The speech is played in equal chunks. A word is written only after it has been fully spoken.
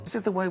This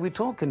is the way we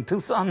talk in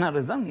Tucson,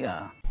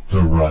 Arizona.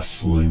 The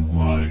Wrestling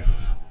Life.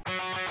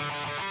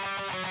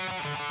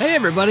 Hey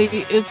everybody,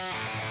 it's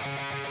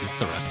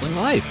the Wrestling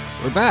Life.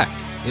 We're back.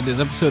 It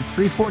is episode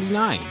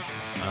 349.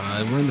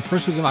 We're in the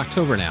first week of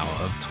October now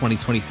of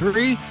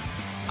 2023.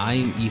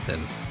 I'm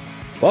Ethan.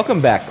 Welcome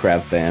back,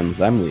 Crab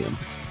fans. I'm Liam.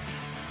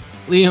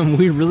 Liam,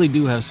 we really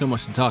do have so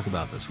much to talk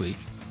about this week.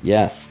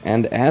 Yes,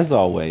 and as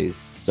always,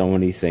 so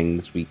many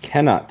things we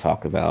cannot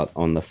talk about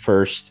on the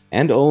first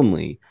and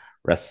only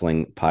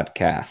wrestling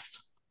podcast.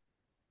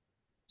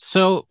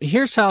 So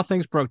here's how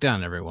things broke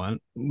down, everyone.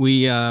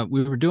 We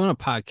were doing a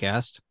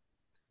podcast,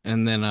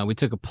 and then we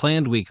took a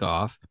planned week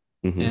off,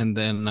 and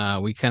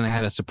then we kind of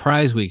had a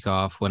surprise week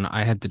off when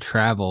I had to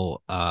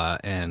travel,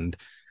 and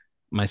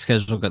my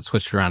schedule got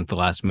switched around at the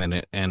last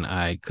minute, and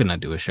I could not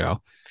do a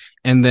show.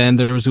 And then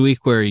there was a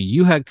week where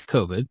you had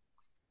COVID,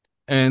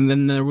 and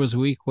then there was a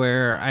week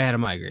where I had a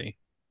migraine.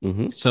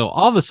 So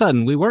all of a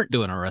sudden, we weren't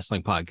doing a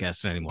wrestling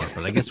podcast anymore.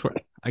 But I guess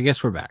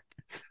we're back.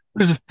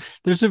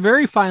 There's a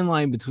very fine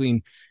line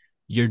between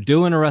you're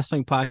doing a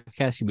wrestling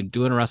podcast, you've been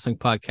doing a wrestling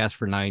podcast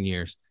for 9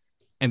 years,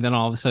 and then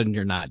all of a sudden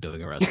you're not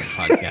doing a wrestling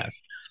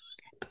podcast.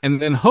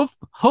 And then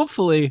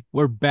hopefully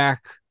we're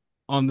back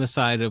on the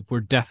side of we're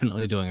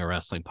definitely doing a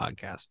wrestling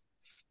podcast.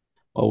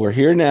 Well, we're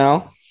here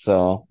now,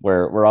 so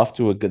we're off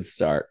to a good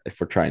start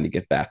if we're trying to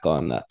get back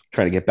on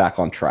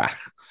track.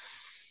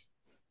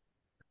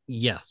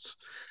 Yes.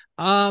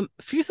 A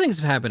few things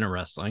have happened in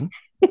wrestling.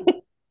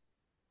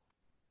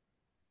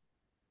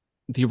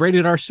 The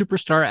rated R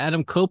superstar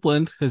Adam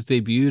Copeland has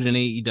debuted in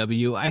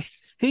AEW. I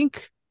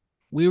think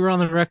we were on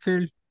the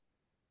record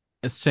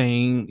as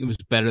saying it was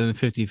better than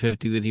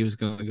 50-50 that he was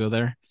going to go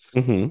there.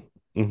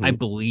 I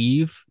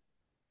believe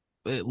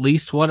at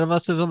least one of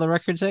us is on the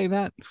record saying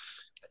that.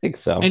 I think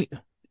so.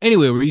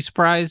 Anyway, were you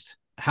surprised?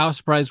 How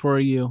surprised were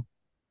you?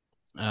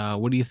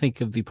 What do you think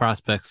of the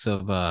prospects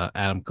of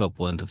Adam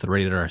Copeland, the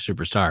rated R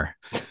superstar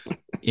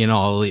in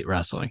All Elite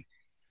Wrestling?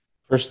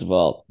 First of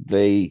all,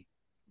 we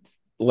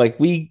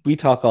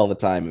talk all the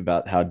time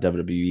about how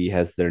WWE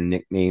has their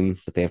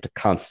nicknames that they have to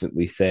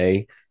constantly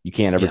say. You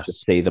can't ever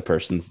just say the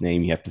person's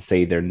name. You have to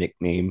say their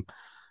nickname.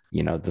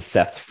 You know, the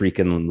Seth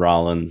freaking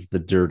Rollins, the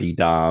Dirty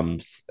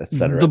Doms,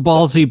 etc. The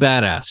ballsy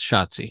badass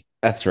Shotzi.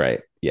 That's right.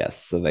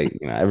 Yes. So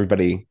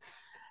everybody,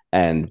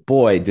 and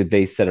boy, did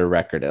they set a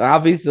record. And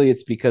obviously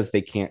it's because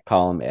they can't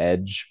call him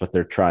Edge, but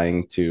they're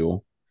trying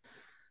to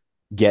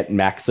get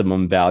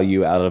maximum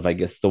value out of, I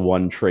guess, the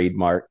one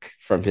trademark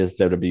from his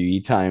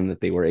WWE time that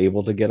they were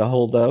able to get a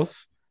hold of.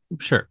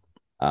 Sure.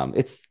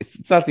 It's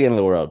not the end of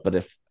the world,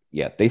 but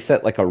they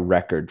set like a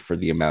record for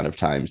the amount of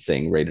time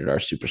saying rated R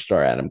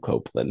superstar Adam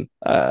Copeland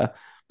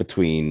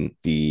between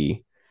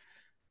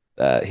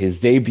his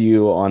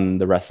debut on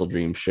the Wrestle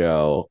Dream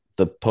show,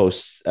 the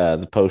post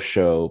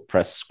show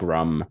press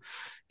scrum,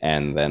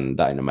 and then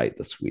Dynamite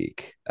this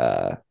week.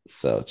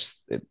 So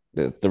just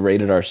the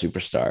rated R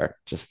superstar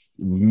just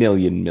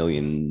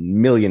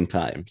million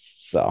times.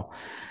 So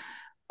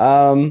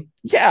I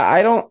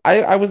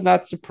was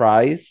not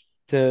surprised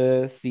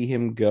to see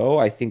him go.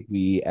 I think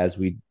we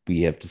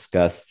have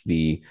discussed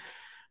the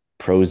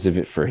pros of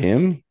it for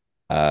him.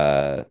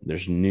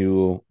 There's a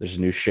new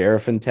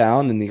sheriff in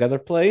town in the other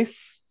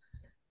place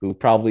who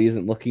probably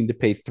isn't looking to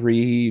pay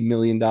 $3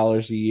 million a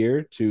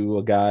year to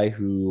a guy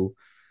who,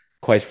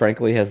 quite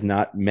frankly, has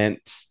not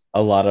meant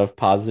a lot of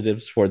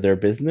positives for their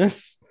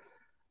business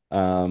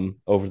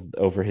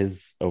over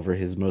his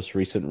most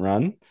recent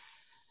run.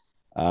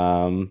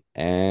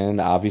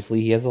 And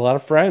obviously he has a lot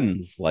of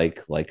friends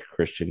like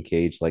Christian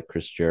Cage, like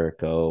Chris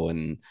Jericho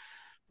and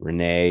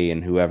Renee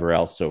and whoever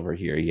else over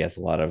here. He has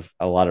a lot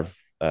of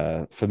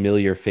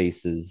familiar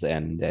faces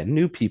and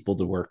new people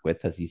to work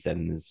with, as he said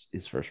in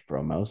his first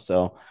promo.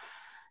 So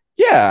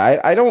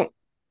yeah,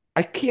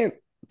 I can't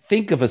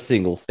think of a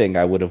single thing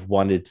I would have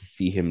wanted to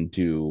see him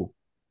do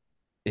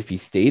if he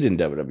stayed in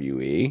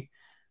WWE.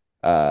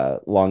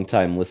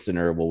 Longtime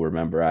listener will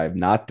remember I've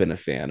not been a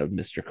fan of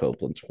Mr.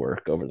 Copeland's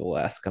work over the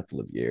last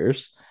couple of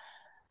years.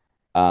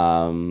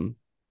 I'm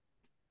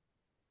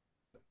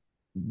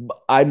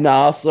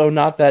also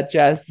not that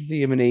jazzed to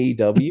see him in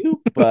AEW,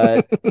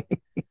 but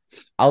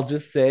I'll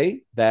just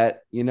say that,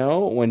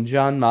 when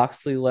Jon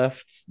Moxley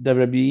left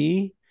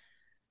WWE,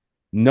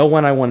 no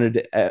one I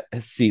wanted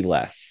to see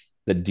less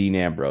than Dean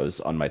Ambrose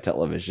on my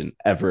television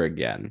ever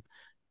again.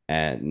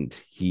 And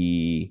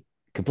he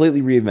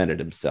completely reinvented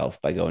himself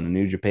by going to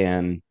New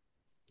Japan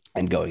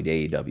and going to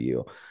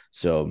AEW.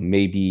 So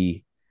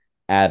maybe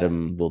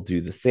Adam will do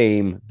the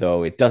same,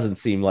 though it doesn't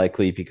seem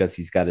likely because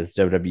he's got his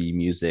WWE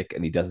music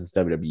and he does his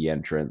WWE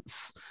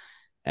entrance.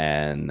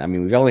 And I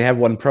mean, we've only had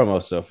one promo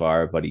so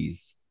far, but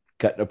he's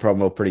cut a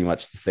promo pretty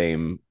much the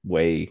same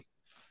way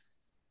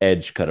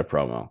Edge cut a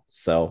promo.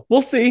 So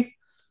we'll see.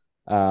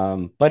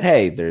 But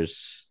hey,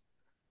 there's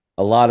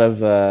a lot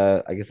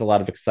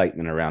of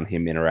excitement around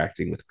him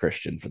interacting with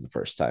Christian for the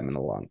first time in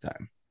a long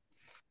time.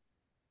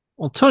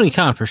 Well, Tony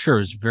Khan for sure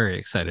is very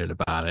excited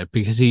about it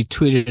because he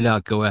tweeted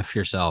out "Go F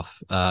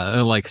yourself"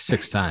 like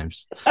 6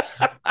 times.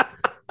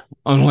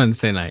 on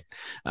Wednesday night,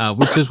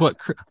 which is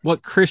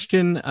what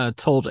Christian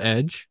told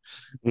Edge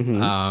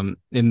in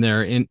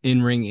their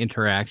in-ring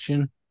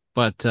interaction.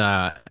 But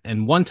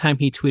and one time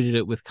he tweeted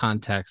it with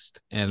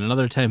context, and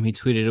another time he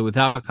tweeted it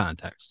without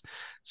context.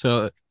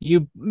 So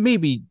you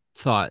maybe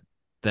thought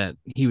that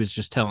he was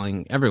just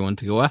telling everyone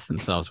to go F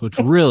themselves, which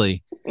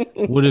really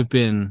would have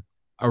been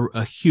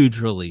a huge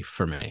relief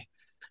for me.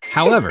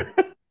 However,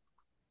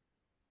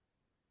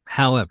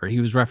 he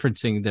was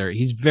referencing there.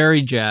 He's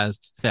very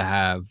jazzed to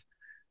have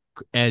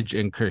Edge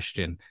and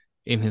Christian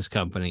in his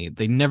company.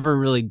 They never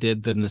really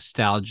did the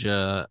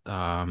nostalgia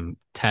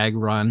tag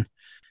run.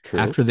 True.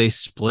 After they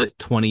split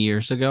 20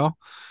 years ago,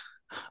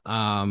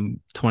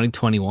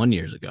 21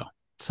 years ago.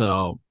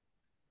 So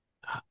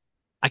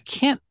I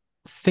can't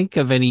think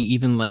of any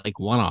even like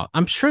one-off.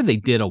 I'm sure they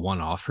did a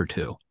one-off or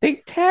two. They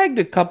tagged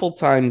a couple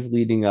times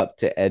leading up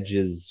to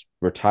Edge's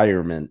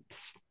retirement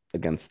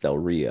against Del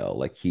Rio.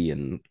 Like he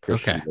and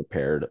Christian were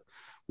paired.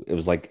 It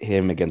was like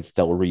him against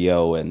Del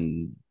Rio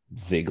and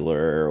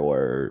Ziggler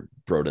or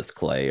Brodus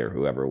Clay or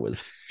whoever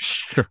was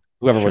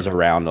was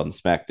around on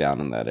SmackDown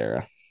in that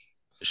era.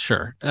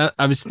 Sure.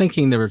 I was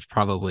thinking there was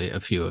probably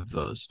a few of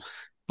those,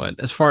 but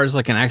as far as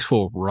like an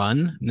actual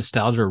run,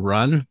 nostalgia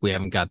run, we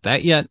haven't got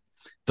that yet.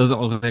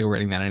 Doesn't look like we're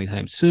getting that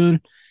anytime soon.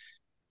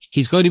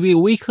 He's going to be a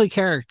weekly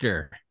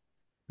character.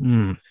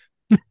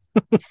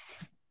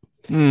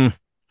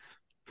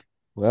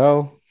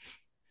 Well,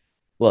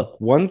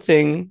 look, one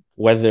thing,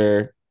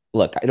 I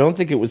don't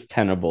think it was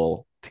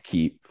tenable to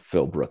keep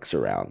Phil Brooks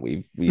around.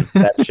 We've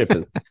that ship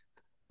is,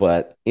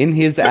 but in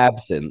his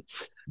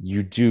absence,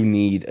 you do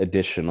need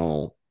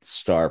additional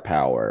star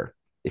power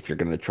if you're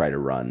going to try to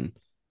run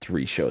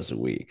 3 shows a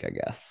week, I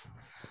guess.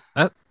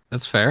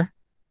 That's fair.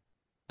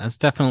 That's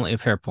definitely a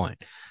fair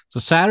point.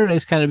 So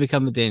Saturday's kind of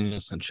become the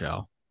Danielson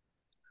show.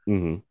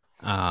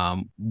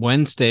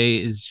 Wednesday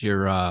is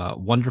your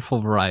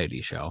wonderful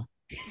variety show.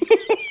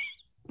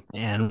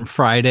 And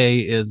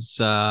Friday is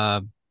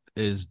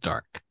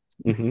dark.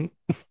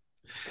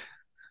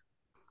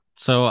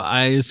 So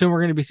I assume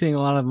we're going to be seeing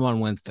a lot of them on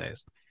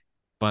Wednesdays.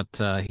 But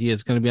he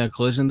is going to be on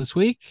Collision this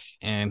week,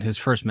 and his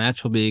first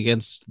match will be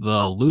against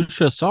the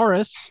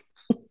Luchasaurus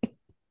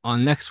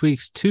on next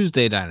week's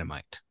Tuesday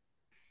Dynamite,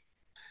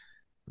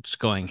 which is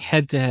going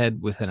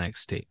head-to-head with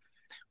NXT.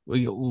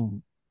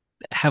 We'll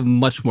have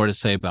much more to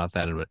say about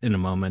that in a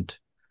moment.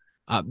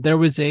 There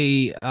was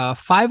a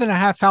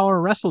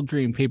 5.5-hour Wrestle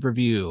Dream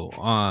pay-per-view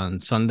on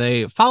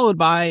Sunday, followed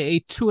by a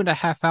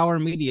 2.5-hour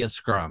media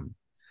scrum.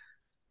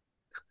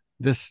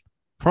 This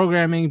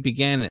programming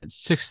began at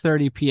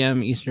 6:30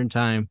 p.m. Eastern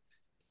Time,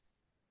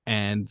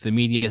 and the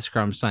media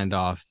scrum signed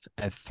off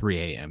at 3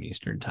 a.m.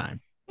 Eastern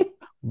Time.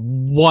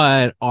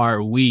 What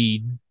are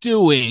we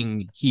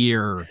doing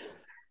here?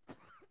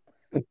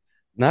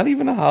 Not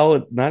even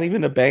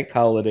a bank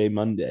holiday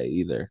Monday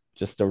either.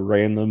 Just a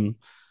random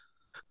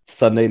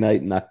Sunday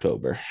night in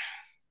October.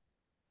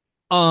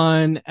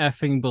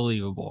 Uneffing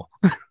believable.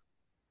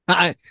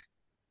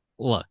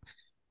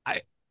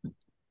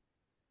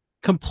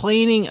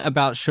 Complaining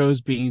about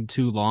shows being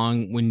too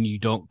long when you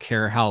don't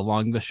care how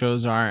long the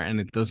shows are and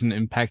it doesn't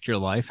impact your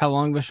life how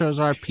long the shows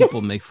are.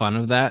 People make fun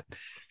of that.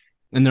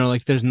 And they're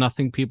like, there's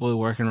nothing people who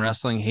work in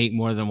wrestling hate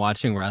more than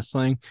watching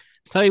wrestling.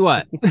 Tell you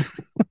what.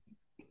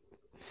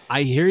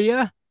 I hear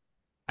you.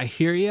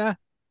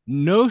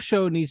 No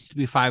show needs to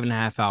be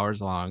 5.5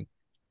 hours long.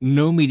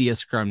 No media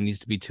scrum needs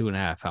to be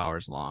 2.5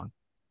 hours long.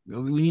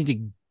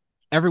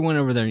 Everyone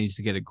over there needs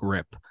to get a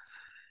grip.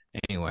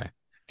 Anyway.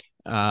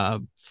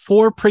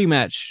 4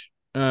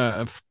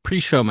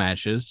 pre-show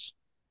matches,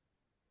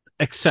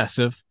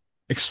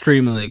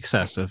 extremely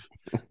excessive.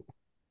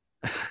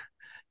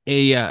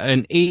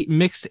 An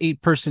mixed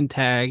 8-person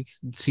tag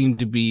seemed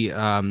to be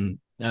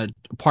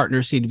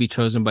partners seemed to be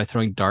chosen by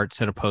throwing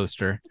darts at a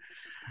poster.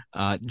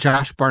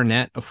 Josh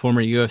Barnett, a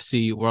former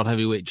UFC World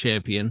Heavyweight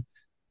Champion,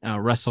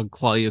 wrestled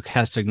Claudio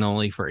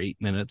Castagnoli for 8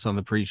 minutes on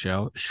the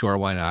pre-show. Sure,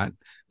 why not?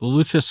 The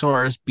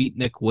Luchasaurus beat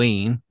Nick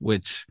Wayne,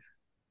 which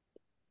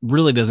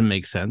really doesn't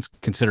make sense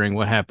considering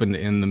what happened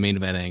in the main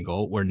event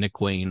angle where Nick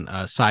Wayne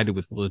sided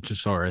with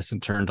Luchasaurus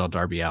and turned on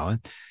Darby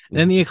Allin. And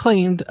then the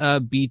Acclaimed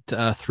beat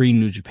 3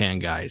 New Japan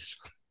guys.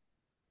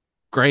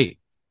 Great.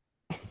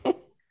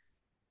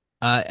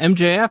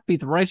 MJF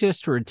beat the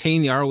Righteous to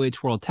retain the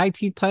ROH World Tag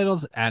Team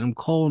titles. Adam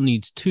Cole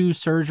needs 2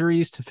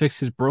 surgeries to fix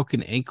his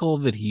broken ankle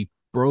that he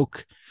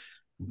broke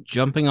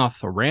jumping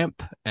off the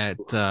ramp at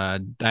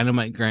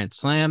Dynamite Grand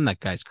Slam. That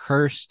guy's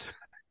cursed.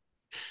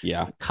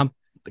 Yeah.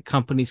 The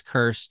company's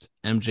cursed.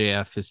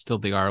 MJF is still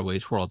the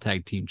ROH World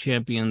Tag Team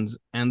Champions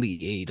and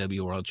the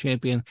AEW World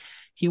Champion.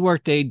 He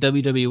worked a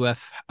WWF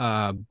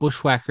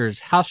Bushwhackers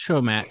house show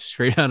match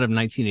straight out of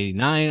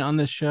 1989 on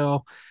this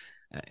show.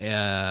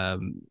 Yeah.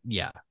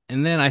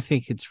 And then I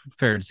think it's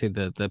fair to say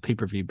that the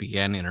pay-per-view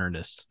began in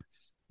earnest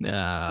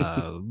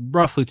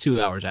roughly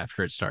 2 hours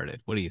after it started.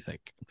 What do you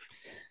think?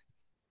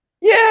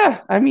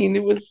 Yeah, I mean,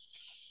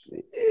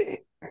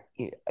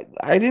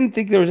 I didn't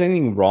think there was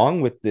anything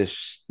wrong with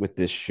this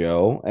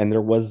show, and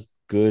there was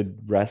good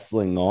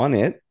wrestling on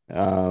it.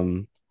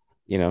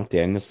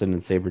 Danielson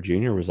and Sabre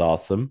Jr. was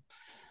awesome.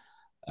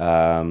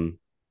 Um,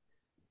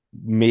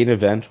 Main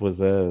event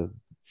was a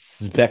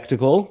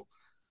spectacle.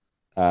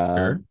 Uh,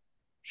 Sure.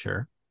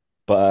 Sure.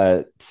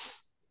 but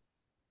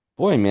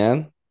boy,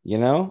 man,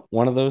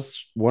 one of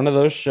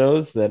those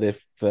shows that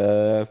if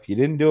you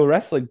didn't do a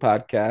wrestling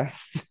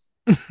podcast,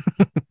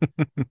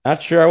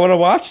 not sure I would have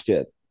watched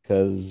it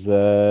because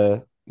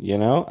it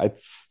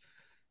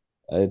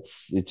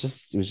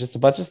was just a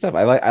bunch of stuff.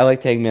 I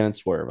like Hangman and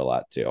Swerve a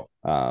lot too.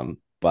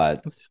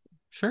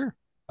 Sure.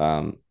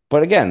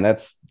 But again,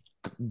 that's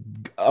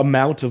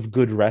amount of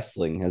good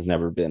wrestling has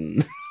never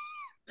been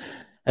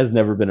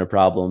a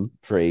problem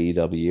for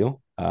AEW.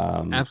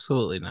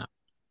 Absolutely not.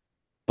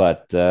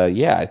 But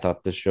yeah, I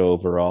thought the show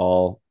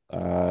overall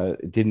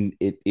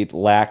it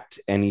lacked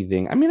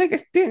anything. I mean, I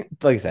guess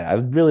like I said, I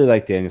really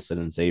like Danielson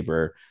and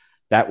Sabre.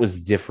 That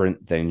was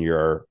different than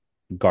your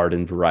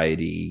garden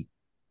variety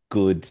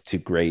good to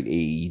great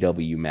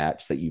AEW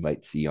match that you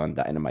might see on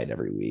Dynamite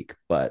every week.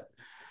 But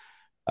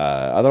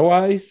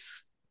otherwise,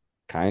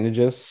 kind of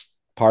just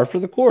par for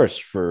the course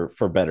for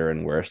better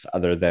and worse,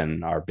 other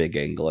than our big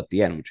angle at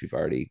the end, which we've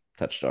already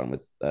touched on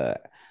with the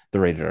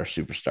Rated R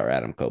superstar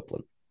Adam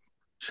Copeland.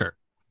 Sure.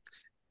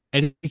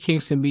 Eddie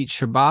Kingston beat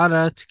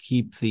Shibata to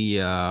keep the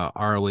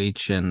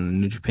ROH and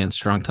New Japan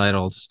Strong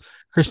titles.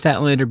 Chris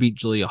Statlander beat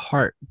Julia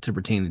Hart to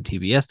retain the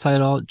TBS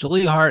title.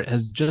 Julia Hart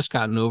has just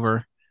gotten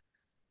over,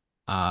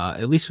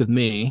 at least with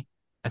me.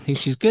 I think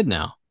she's good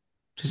now.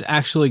 She's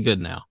actually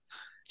good now.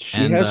 She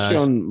And has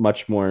shown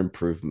much more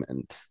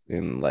improvement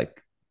in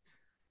like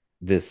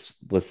this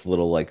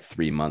little like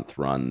 3 month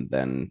run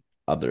than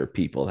other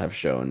people have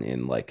shown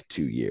in like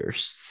 2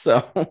 years.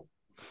 So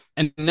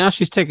and now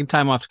she's taking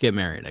time off to get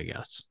married, I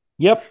guess.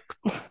 yep.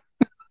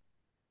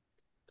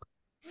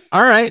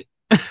 All right.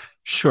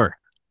 Sure.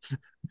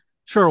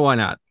 Sure, why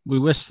not? We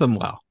wish them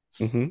well.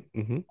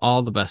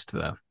 All the best to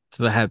them,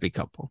 to the happy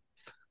couple.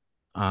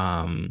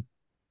 The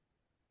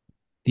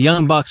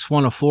Young Bucks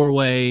won a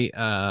 4-way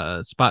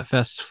spot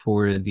fest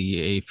for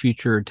the a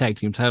future tag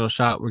team title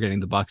shot. We're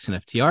getting the Bucks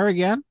and FTR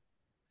again.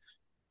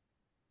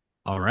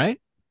 All right.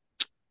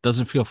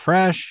 Doesn't feel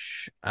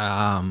fresh,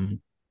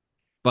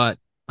 but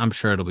I'm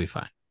sure it'll be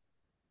fine.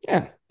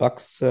 Yeah,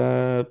 Bucks.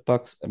 I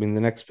mean,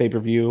 the next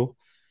pay-per-view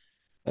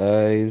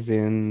is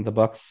in the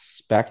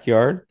Bucks'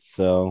 backyard,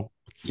 so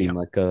it seemed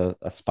like a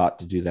spot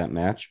to do that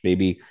match.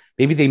 Maybe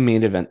they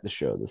main event the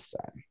show this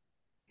time.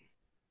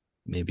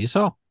 Maybe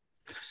so.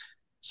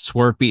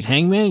 Swerve beat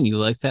Hangman. You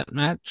like that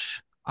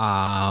match?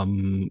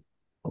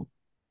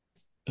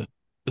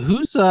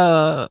 Who's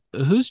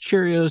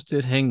Cheerios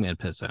did Hangman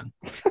piss in?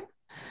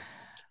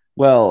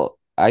 Well,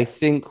 I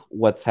think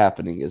what's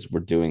happening is we're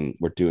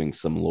doing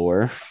some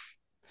lore,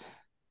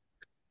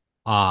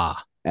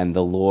 Ah, and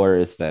the lore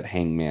is that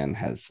Hangman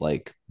has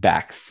like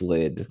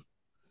backslid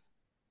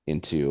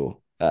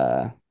into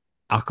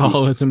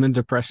alcoholism and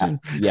depression.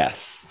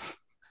 yes.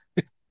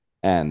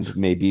 And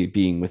maybe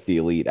being with the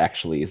elite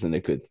actually isn't a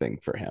good thing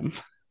for him.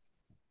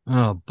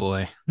 Oh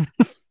boy.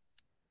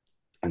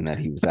 And that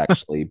he was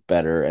actually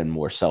better and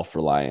more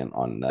self-reliant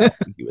on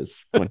when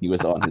he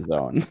was on his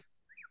own.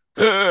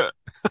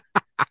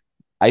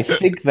 I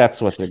think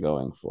that's what they're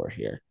going for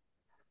here.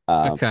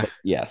 Okay. But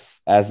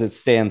yes, as it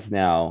stands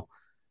now,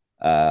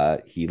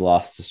 he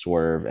lost to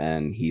Swerve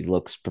and he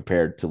looks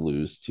prepared to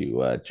lose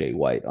to Jay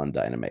White on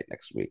Dynamite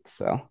next week.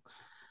 So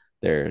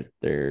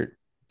they're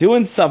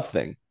doing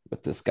something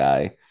with this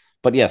guy.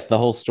 But yes, the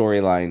whole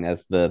storyline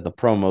as the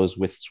promos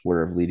with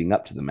Swerve leading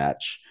up to the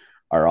match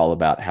are all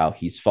about how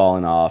he's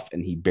fallen off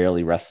and he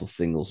barely wrestles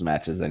singles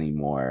matches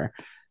anymore.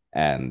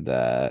 And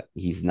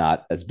he's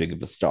not as big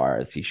of a star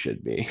as he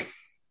should be.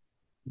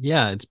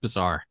 Yeah, it's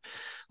bizarre.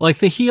 Like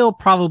the heel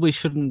probably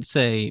shouldn't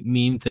say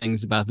mean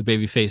things about the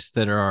babyface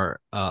that are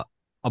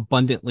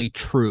abundantly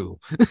true.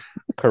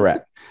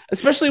 Correct.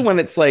 Especially when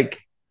it's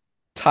like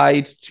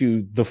tied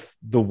to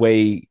the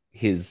way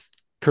his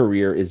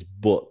career is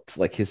booked,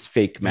 like his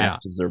fake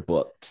matches are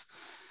booked.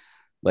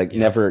 Like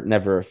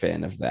never a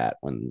fan of that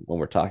when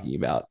we're talking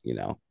about, he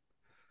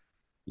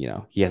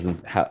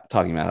hasn't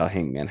talking about how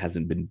Hangman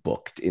hasn't been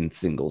booked in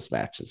singles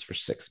matches for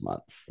 6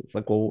 months. It's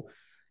like, well,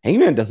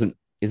 Hangman isn't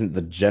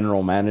the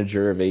general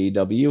manager of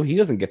AEW. He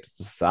doesn't get to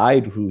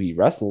decide who he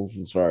wrestles,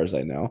 as far as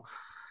I know.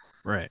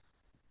 Right.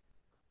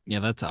 Yeah,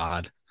 that's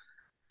odd.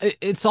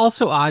 It's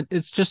also odd.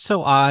 It's just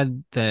so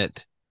odd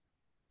that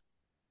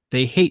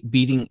they hate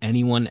beating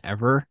anyone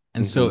ever.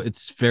 And so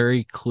it's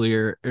very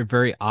clear,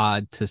 very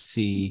odd to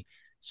see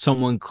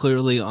someone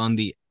clearly on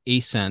the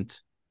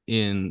ascent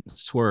in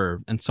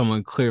Swerve and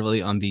someone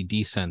clearly on the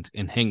descent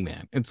in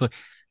Hangman. It's like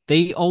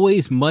they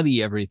always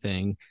muddy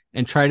everything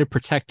and try to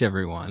protect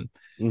everyone.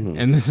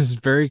 And this is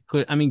very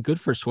clear. I mean, good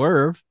for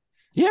Swerve.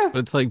 Yeah. But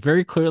it's like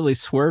very clearly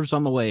Swerve's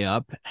on the way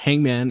up.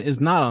 Hangman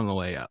is not on the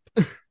way up.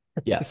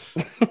 Yes.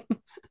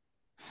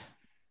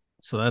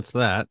 So that's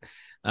that.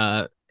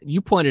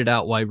 You pointed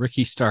out why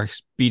Ricky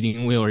Starks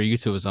beating Wheeler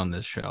Yuta was on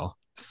this show.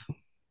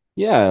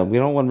 Yeah, we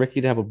don't want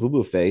Ricky to have a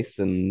boo-boo face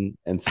and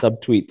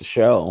subtweet the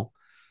show.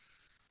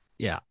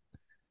 Yeah.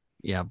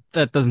 Yeah,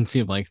 that doesn't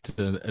seem like it's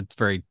a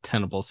very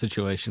tenable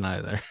situation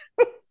either.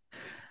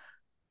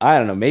 I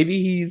don't know.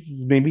 Maybe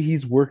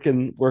he's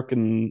working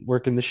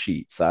the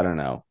sheets. I don't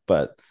know,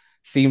 but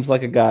seems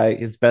like a guy.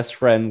 His best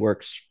friend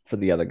works for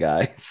the other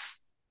guys.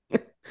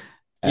 and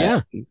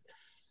Yeah.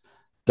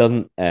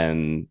 doesn't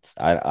and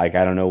I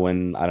don't know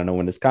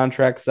when his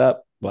contract's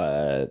up,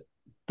 but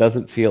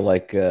doesn't feel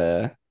like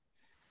a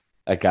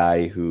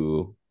guy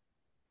who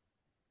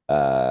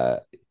uh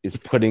is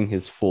putting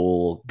his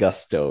full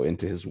gusto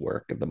into his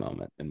work at the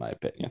moment, in my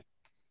opinion.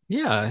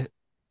 Yeah.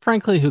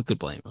 Frankly, who could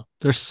blame him?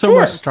 There's so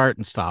much Sure. start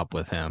and stop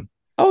with him.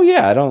 Oh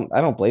yeah, I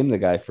don't blame the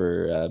guy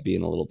for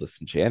being a little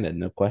disenchanted,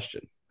 no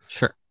question.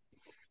 Sure.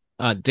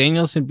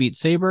 Danielson beat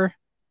Saber.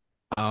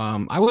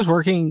 I was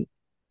working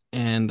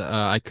and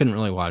I couldn't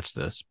really watch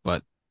this,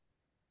 but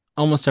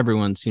almost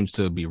everyone seems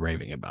to be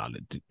raving about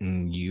it,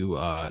 and you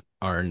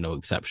are no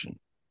exception.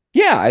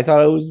 Yeah, I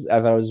thought it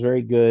was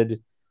very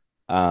good.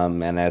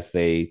 And as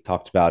they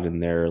talked about in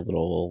their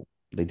little,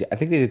 I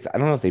think they did. I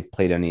don't know if they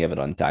played any of it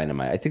on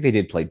Dynamite. I think they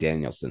did play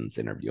Danielson's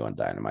interview on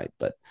Dynamite,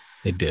 but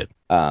They did.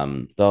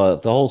 the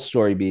whole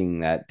story being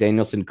that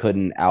Danielson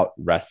couldn't out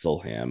wrestle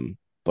him,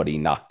 but he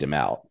knocked him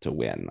out to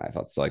win. I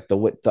thought so. Like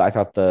I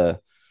thought the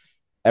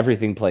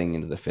everything playing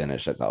into the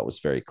finish, I thought was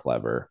very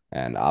clever,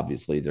 and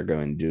obviously they're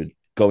going to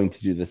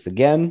do this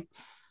again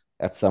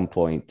at some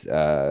point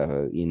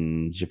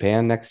in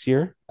Japan next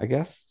year, I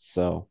guess.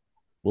 So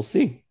we'll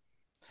see.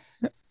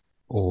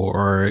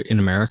 Or in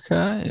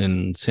America,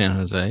 in San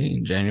Jose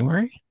in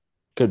January.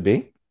 Could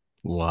be.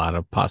 A lot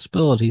of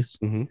possibilities.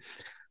 Mm-hmm.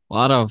 A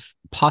lot of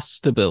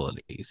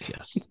possibilities,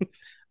 yes.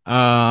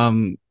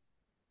 Um,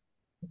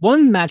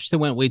 One match that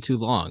went way too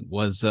long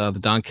was the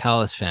Don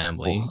Callis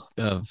family Oh,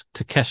 of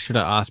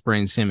Takeshita, Osprey,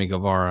 and Sammy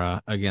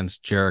Guevara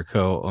against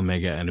Jericho,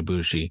 Omega, and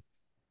Ibushi.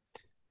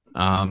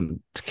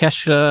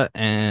 Takeshita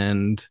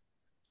and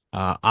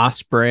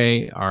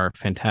Osprey are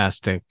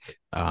fantastic.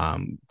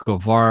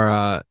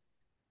 Guevara,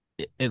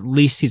 at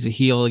least he's a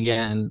heel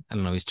again. I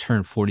don't know, he's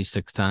turned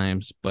 46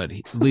 times, but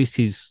at least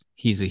he's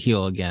a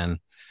heel again.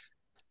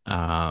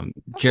 how many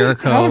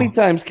Jericho,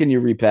 times can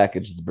you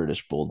repackage the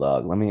British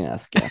Bulldog? Let me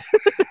ask you.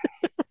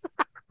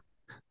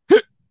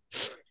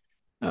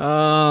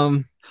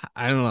 um,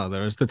 I don't know.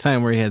 There was the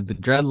time where he had the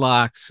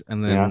dreadlocks,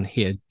 and then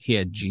Yeah, he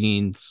had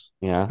jeans.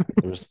 yeah.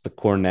 There's the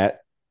Cornet.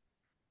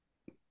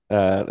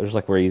 There's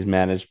like where he's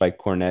managed by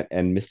Cornet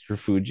and Mr.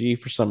 Fuji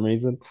for some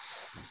reason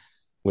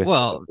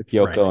Well, with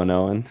right, Yoko and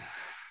Owen.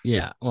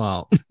 yeah.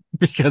 Well,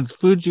 because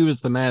Fuji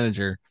was the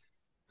manager,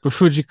 but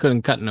Fuji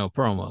couldn't cut no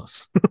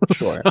promos,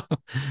 so Sure,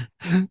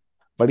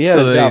 but he had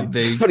a so job.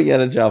 they But he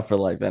had a job for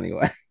life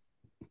anyway.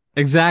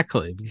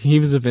 exactly. He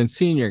was a Vince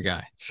Senior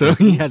guy, so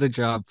he Mhm. had a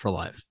job for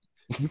life.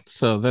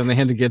 So then they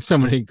had to get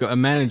somebody, a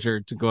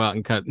manager, to go out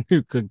and cut,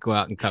 who could go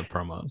out and cut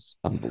promos.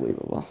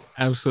 Unbelievable.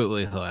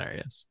 Absolutely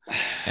hilarious.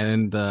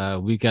 And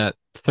we got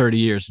 30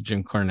 years of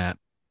Jim Cornette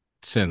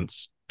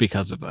since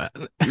because of that.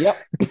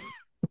 Yep.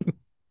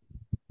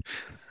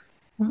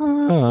 But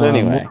More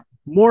anyway,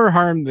 more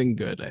harm than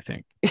good, I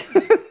think.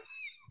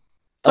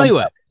 Tell you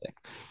what,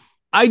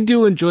 I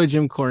do enjoy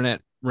Jim Cornette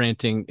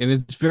ranting, and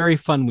it's very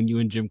fun when you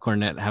and Jim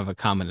Cornette have a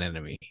common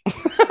enemy.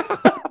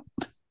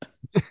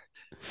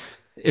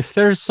 If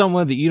there's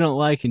someone that you don't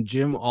like and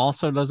Jim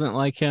also doesn't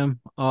like him,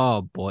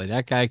 oh boy,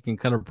 that guy can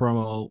cut a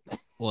promo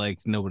like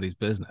nobody's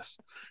business.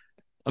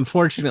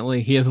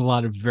 Unfortunately, he has a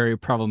lot of very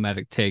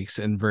problematic takes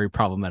and very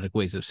problematic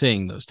ways of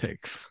saying those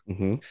takes.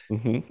 hmm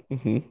hmm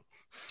hmm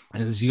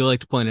As you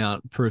like to point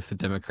out, proof that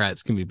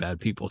Democrats can be bad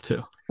people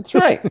too. That's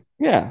right.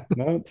 Yeah.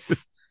 No,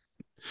 it's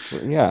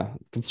yeah.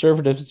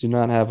 Conservatives do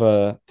not have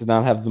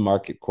the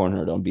market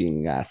cornered on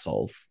being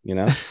assholes, you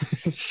know?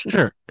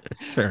 Sure,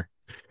 sure.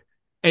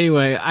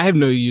 Anyway, I have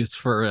no use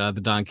for the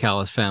Don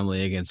Callis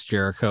family against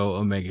Jericho,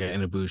 Omega,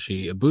 and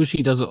Ibushi.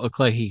 Ibushi doesn't look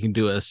like he can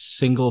do a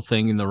single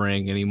thing in the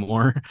ring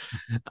anymore.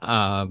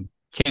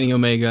 Kenny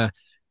Omega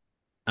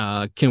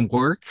can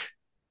work.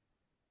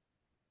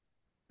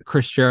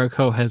 Chris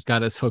Jericho has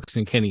got his hooks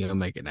in Kenny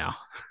Omega now,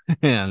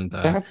 and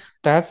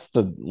That's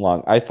the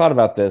long. I thought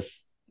about this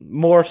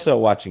more so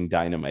watching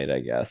Dynamite, I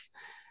guess.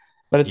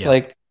 But it's yeah,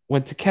 like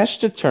when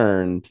Takeshita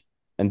turned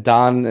and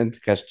Don and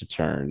Takeshita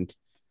turned, it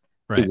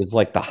right, was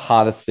like the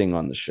hottest thing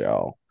on the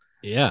show.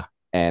 yeah,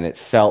 And it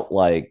felt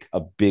like a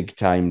big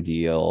time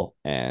deal.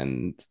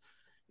 And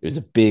it was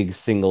a big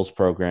singles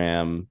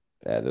program.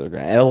 They're going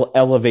to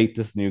elevate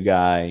this new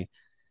guy.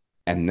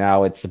 And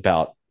now it's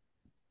about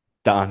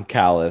Don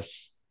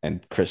Callis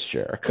and Chris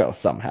Jericho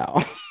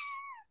somehow.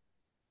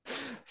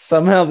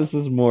 Somehow this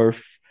is more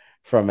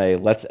from a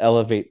let's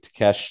elevate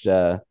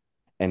Takeshita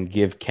and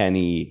give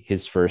Kenny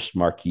his first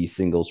marquee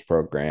singles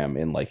program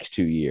in like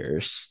 2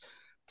 years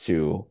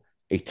to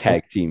a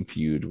tag team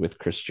feud with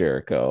Chris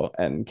Jericho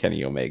and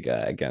Kenny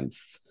Omega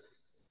against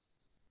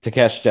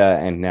Takeshita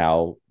and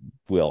now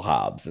Will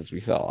Hobbs, as we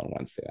saw on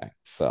Wednesday night.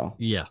 So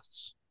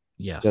yes,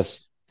 just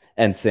yes,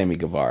 and Sammy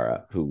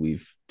Guevara, who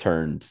we've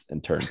turned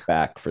and turned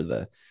back for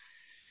the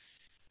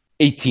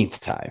 18th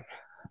time.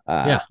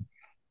 Uh, yeah.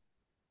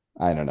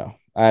 I don't know.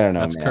 I don't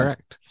know, That's man.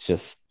 correct. It's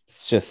just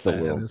That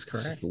is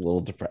correct. a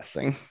little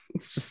depressing.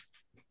 It's just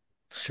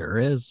Sure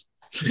is.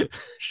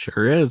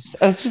 Sure is.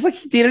 it's just like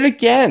he did it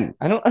again.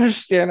 I don't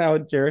understand how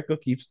Jericho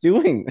keeps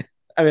doing.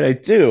 I mean, I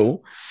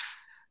do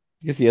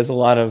because he has a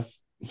lot of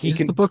he He's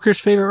the can Booker's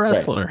favorite right,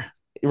 wrestler.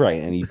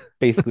 right, and he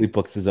basically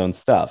books his own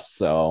stuff.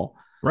 So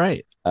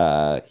Right.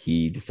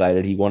 he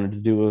decided he wanted to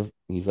do a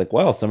he's like,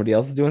 well, somebody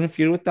else is doing a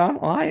feud with Don.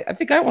 Well, I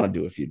think I want to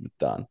do a feud with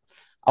Don.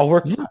 I'll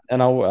work Yeah.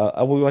 and I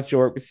will want you to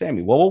work with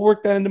Sammy. Well, we'll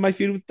work that into my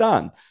feud with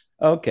Don.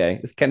 Okay.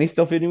 Is Kenny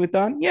still feuding with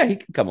Don? Yeah, he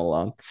can come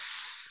along.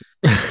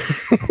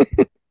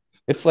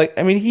 It's like,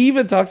 I mean, he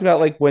even talked about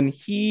like when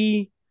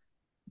he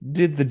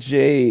did the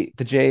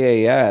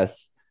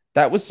JAS,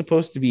 that was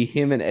supposed to be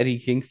him and Eddie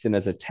Kingston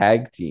as a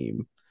tag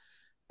team.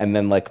 And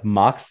then like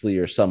Moxley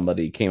or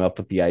somebody came up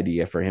with the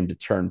idea for him to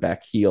turn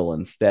back heel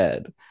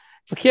instead.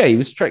 It's like, yeah, he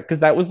was trying because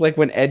that was like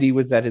when Eddie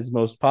was at his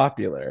most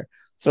popular.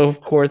 So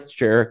of course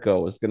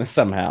Jericho was gonna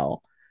somehow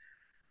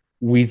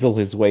weasel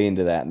his way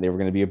into that, and they were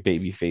gonna be a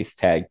babyface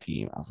tag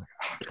team. I was like,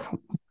 oh, come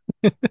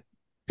on.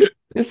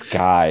 This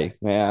guy,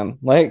 man,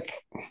 like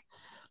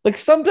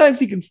sometimes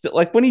he can still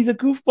like when he's a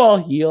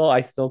goofball heel,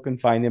 I still can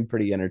find him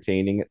pretty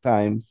entertaining at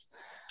times.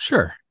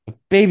 Sure.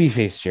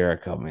 Babyface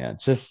Jericho, man,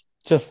 just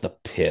the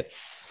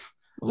pits.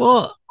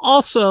 Well,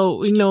 also,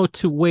 we know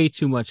way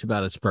too much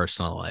about his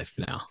personal life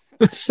now.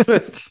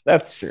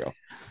 That's true.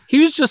 He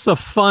was just a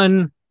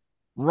fun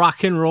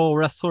rock and roll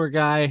wrestler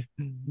guy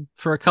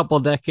for a couple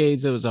of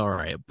decades. It was all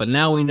right. But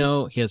now we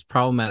know he has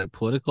problematic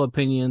political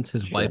opinions.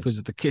 His wife was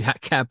at the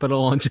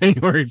Capitol on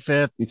January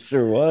 5th. He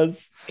sure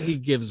was. He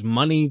gives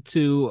money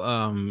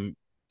to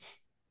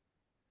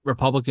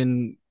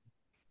Republican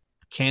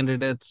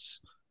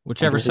candidates,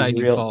 whichever side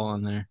you fall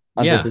on there.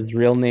 Under Yeah, his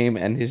real name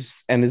and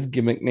his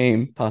gimmick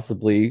name,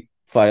 possibly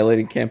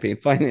violating campaign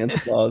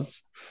finance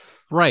laws.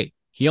 right.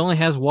 He only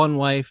has one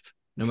wife.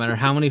 No matter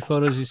how many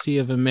photos you see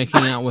of him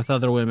making out with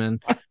other women,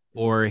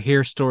 or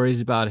hear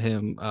stories about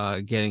him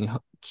getting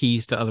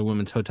keys to other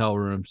women's hotel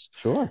rooms,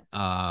 Sure.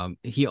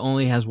 he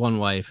only has one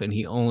wife, and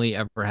he only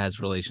ever has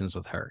relations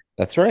with her.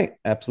 That's right.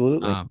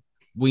 Absolutely.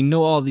 We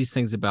know all these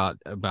things about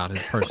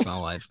his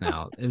personal life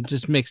now. It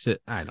just makes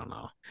it, I don't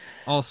know.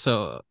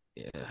 Also,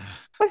 yeah.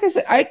 Like I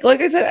said,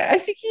 I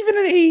think even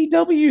in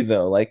AEW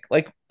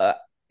though,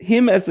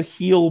 him as a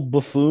heel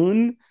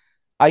buffoon,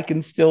 I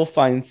can still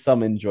find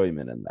some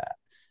enjoyment in that.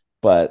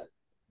 But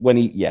when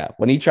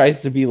he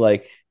tries to be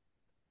like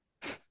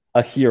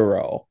a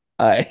hero,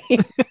 I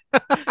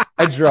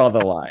I draw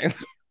the line.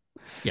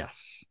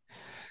 Yes,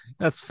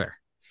 that's fair.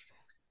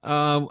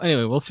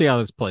 Anyway, we'll see how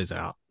this plays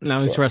out.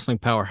 Now he's wrestling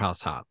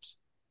Powerhouse Hobbs.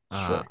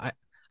 Sure.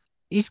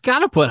 He's got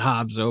to put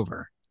Hobbs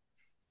over.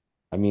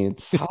 I mean,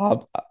 it's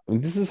Hobbs. I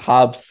mean, this is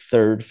Hobbs'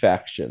 third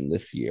faction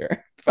this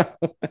year.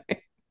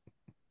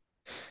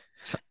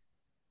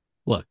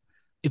 Look,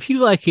 if you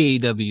like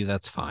AEW,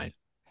 that's fine.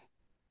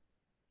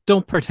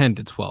 Don't pretend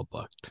it's well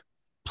booked.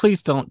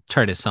 Please don't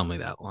try to sell me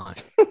that line.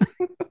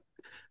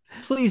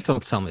 Please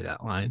don't sell me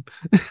that line.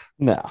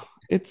 No,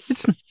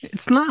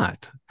 it's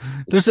not.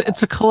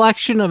 It's a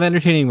collection of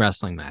entertaining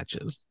wrestling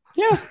matches.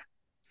 Yeah.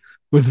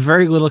 With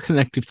very little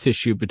connective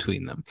tissue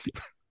between them.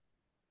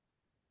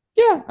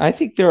 Yeah, I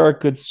think there are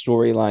good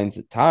storylines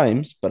at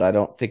times, but I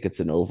don't think it's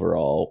an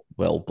overall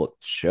well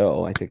booked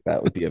show. I think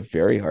that would be a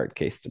very hard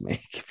case to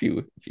make if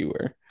you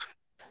were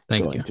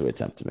going to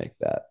attempt to make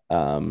that.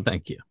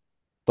 Thank you.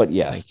 But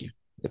yes, thank you.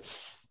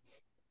 It's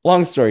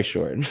long story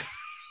short.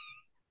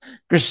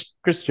 Chris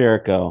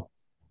Jericho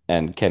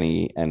and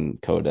Kenny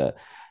and Kota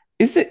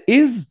is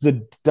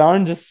the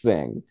darndest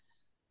thing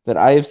that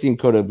I have seen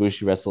Kota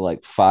Ibushi wrestle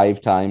like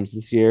 5 times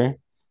this year.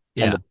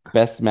 Yeah. And the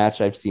best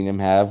match I've seen him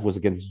have was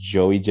against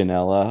Joey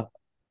Janela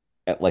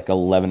at like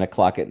 11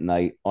 o'clock at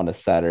night on a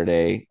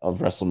Saturday of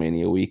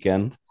WrestleMania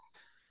weekend.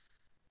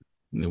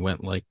 They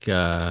went like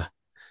they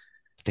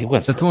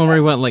went. Is that the one where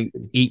he went like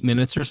 8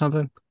 minutes or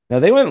something? No,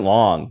 they went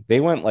long. They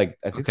went like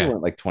I think they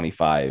went like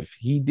 25.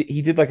 He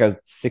did like a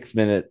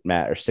 6-minute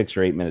match or 6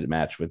 or 8 minute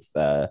match with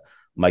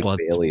Mike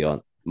Bailey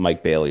on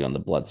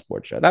the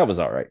Bloodsport show. That was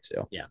all right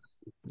too.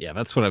 Yeah,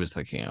 that's what I was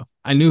thinking of.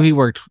 I knew he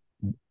worked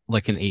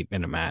like an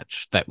 8-minute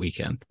match that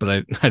weekend, but I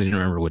didn't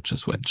remember which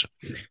was which.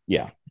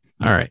 Yeah.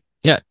 All right.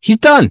 Yeah, he's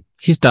done.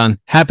 He's done.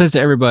 Happens to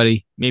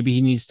everybody. Maybe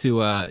he needs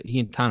to he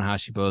and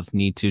Tanahashi both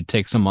need to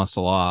take some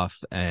muscle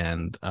off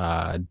and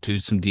do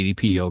some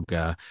DDP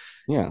yoga.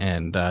 Yeah.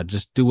 And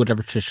just do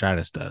whatever Trish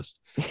Stratus does.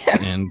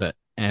 And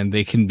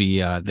they can be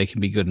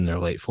good in their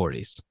late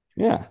 40s.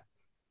 Yeah.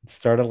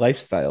 Start a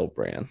lifestyle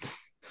brand.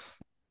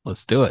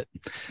 Let's do it.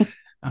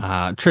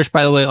 Trish,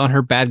 by the way, on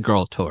her Bad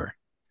Girl tour.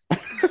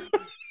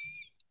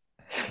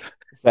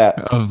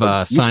 Of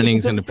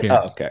signings and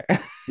appearances. Oh, okay.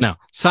 No,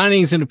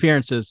 signings and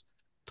appearances.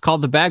 It's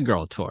called the Bad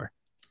Girl Tour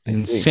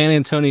in San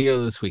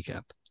Antonio this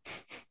weekend.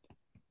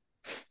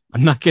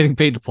 I'm not getting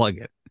paid to plug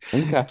it.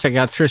 Okay. Check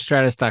out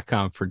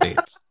trishstratus.com for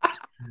dates.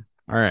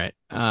 All right.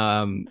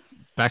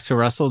 Back to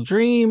Wrestle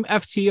Dream.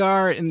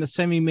 FTR in the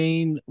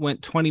semi-main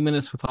went 20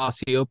 minutes with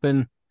Aussie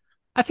Open.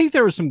 I think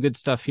there was some good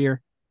stuff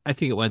here. I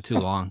think it went too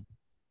long.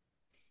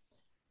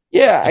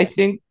 Yeah, I If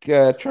think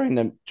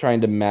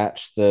trying to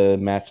match the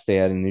match they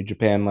had in New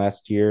Japan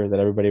last year that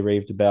everybody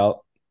raved about,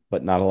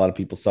 but not a lot of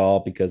people saw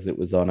because it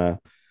was on a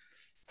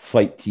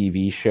fight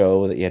TV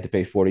show that you had to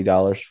pay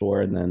 $40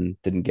 for, and then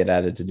didn't get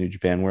added to New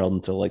Japan World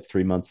until like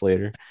 3 months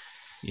later.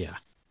 yeah,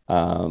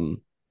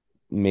 Um,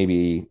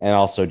 Maybe, and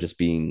also just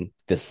being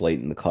this late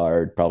in the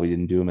card probably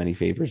didn't do him any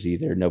favors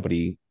either.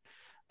 Nobody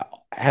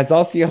has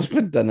Aussie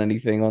Open done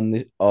anything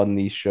on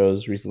these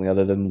shows recently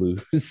other than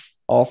lose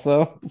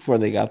also before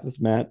they got this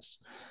match.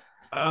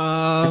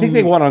 I think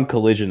they um, won on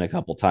Collision a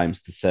couple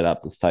times to set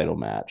up this title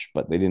match,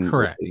 but they didn't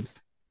really.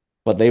 correct.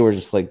 But they were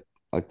just like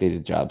they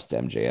did jobs to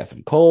MJF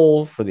and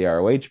Cole for the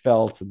ROH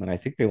belt, and then I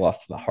think they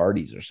lost to the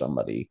Hardys or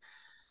somebody.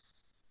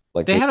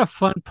 Like They they had a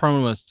fun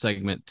promo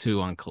segment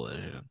too on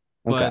Collision,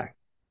 but okay,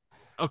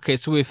 okay,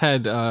 so we've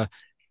had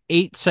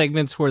 8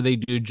 segments where they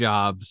do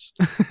jobs,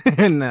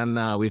 and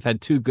then we've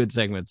had 2 good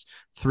segments,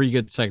 3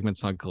 good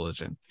segments on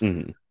Collision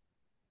hmm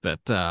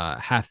that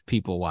half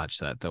people watch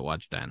that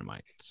watch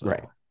Dynamite. right. So,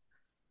 And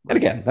but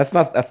again, that's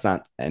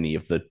not any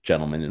of the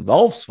gentleman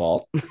involved's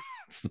fault.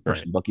 It's the right,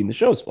 person booking the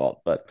show's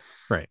fault. But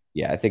right,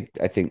 yeah, I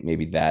think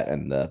maybe that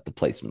and the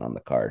placement on the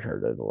card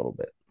hurt it a little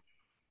bit.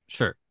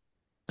 sure.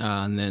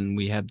 And then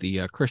we had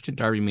the Christian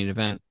Darby main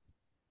event.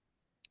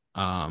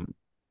 A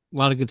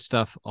lot of good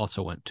stuff.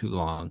 Also went too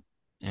long,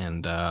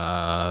 and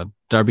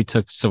Darby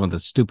took some of the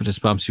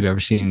stupidest bumps you've ever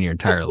seen in your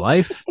entire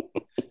life,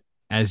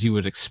 as you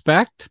would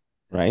expect.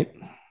 Right?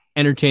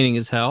 Entertaining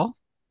as hell.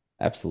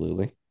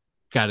 Absolutely.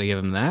 Got to give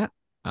him that.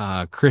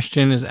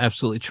 Christian is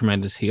absolutely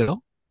tremendous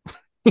heel.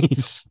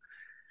 he's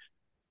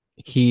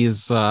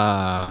he's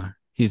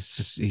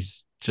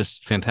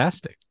just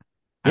fantastic.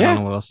 I don't Yeah.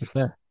 know what else to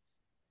say.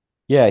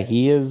 Yeah,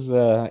 he's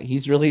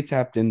really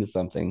tapped into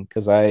something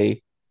because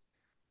I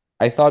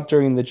thought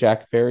during the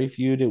Jack Perry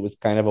feud it was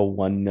kind of a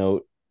one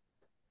note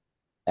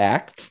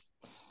act,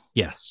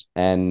 Yes.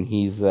 and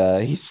he's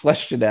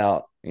fleshed it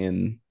out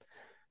in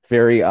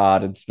very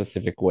odd and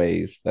specific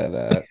ways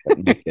that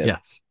make it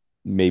Yes.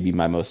 maybe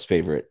my most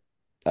favorite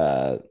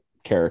uh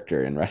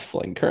character in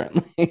wrestling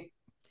currently.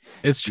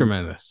 It's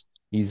tremendous.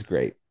 He's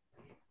great.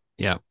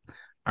 Yeah.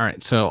 All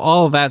right. So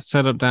all of that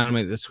set up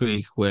Dynamite this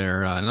week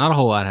where not a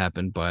whole lot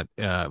happened, but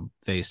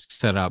they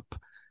set up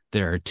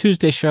their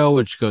Tuesday show,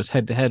 which goes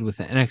head to head with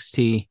the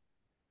NXT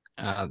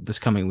this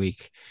coming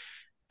week.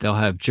 They'll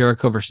have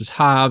Jericho versus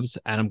Hobbs,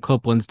 Adam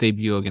Copeland's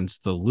debut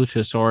against the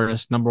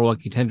Luchasaurus,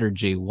 #1 contender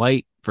Jay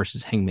White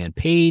versus Hangman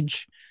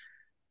Page,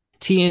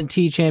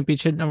 TNT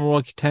Championship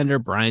 #1 contender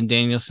Bryan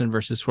Danielson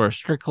versus Swerve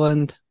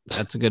Strickland.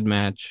 That's a good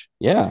match.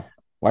 Yeah.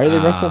 Why are they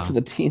wrestling Uh, for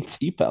the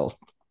TNT belt?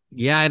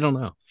 yeah, I don't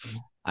know.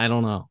 I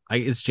don't know.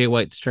 It's Jay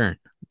White's turn,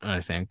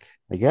 I think.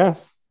 I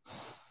guess.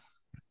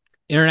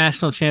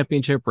 International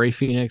Championship, Ray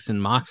Phoenix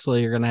and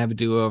Moxley are going to have a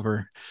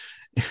do-over.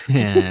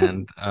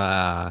 And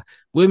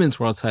women's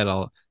world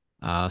title,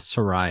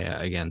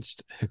 Saraya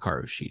against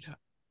Hikaru Shida.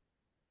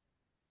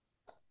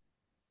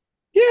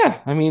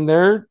 Yeah, I mean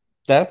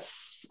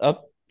that's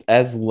up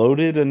as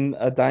loaded and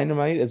a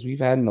dynamite as we've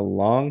had in a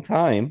long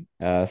time,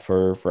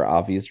 for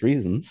obvious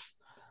reasons.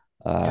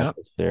 Yep.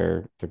 'Cause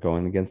they're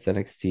going against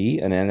NXT,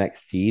 an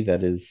NXT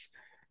that is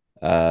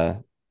uh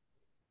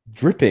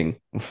dripping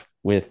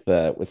with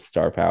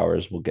star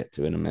powers. We'll get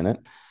to in a minute.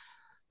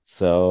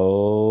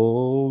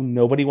 So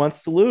nobody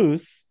wants to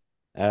lose.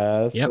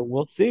 So Yep.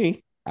 we'll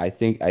see. I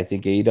think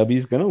AEW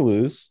is gonna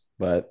lose,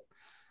 but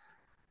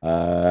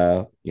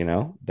they're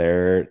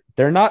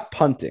not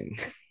punting.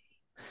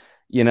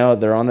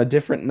 They're on a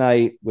different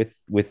night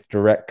with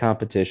direct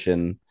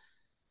competition.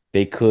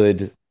 They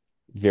could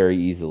very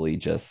easily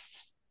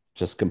just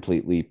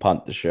completely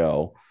punt the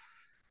show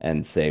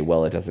and say,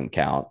 well, it doesn't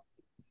count.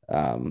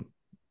 Um,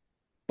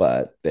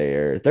 but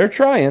they're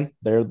trying.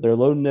 They're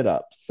loading it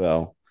up.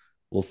 So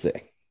we'll see.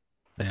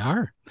 They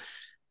are.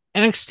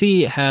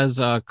 NXT has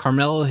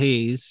Carmelo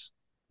Hayes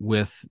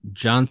with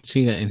John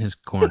Cena in his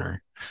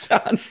corner.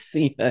 John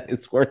Cena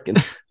is working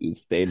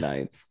Tuesday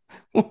nights.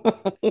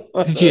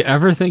 Did you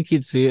ever think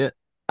you'd see it?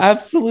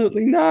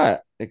 Absolutely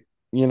not.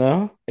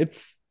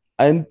 It's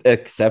and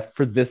except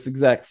for this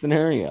exact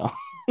scenario.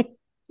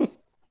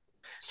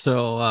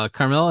 So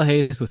Carmelo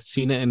Hayes with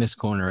Cena in his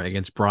corner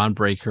against Braun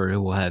Breaker,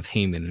 who will have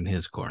Heyman in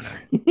his corner.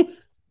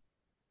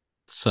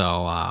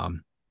 So,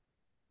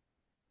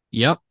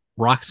 yep,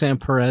 Roxanne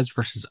Perez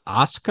versus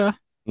Asuka,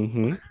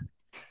 hmm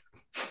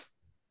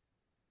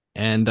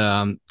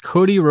and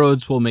Cody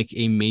Rhodes will make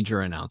a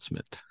major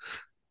announcement,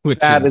 which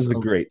That is is a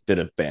great bit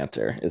of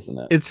banter, isn't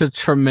it? it's a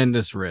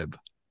tremendous rib.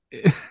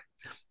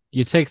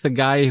 You take the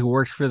guy who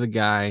worked for the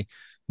guy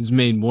who's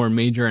made more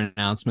major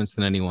announcements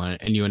than anyone,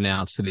 and you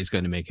announce that he's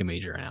going to make a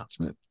major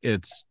announcement.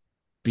 It's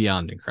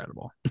beyond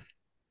incredible.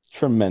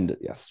 Tremendous,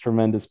 yes,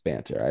 tremendous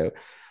banter. I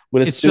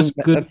would It's assume just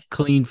good, that's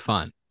clean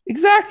fun.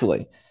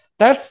 exactly.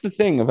 That's the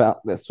thing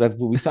about this that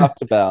we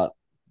talked about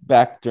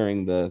back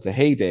during the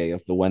heyday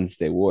of the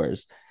Wednesday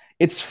Wars.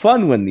 It's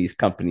fun when these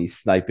companies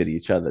snipe at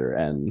each other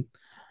and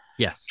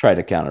Yes. try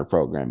to counter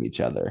program each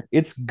other.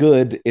 It's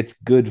good. It's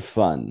good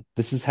fun.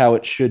 This is how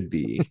it should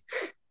be.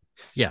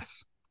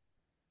 Yes.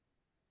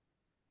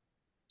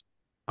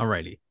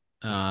 Alrighty.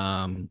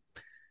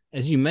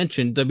 As you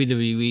mentioned,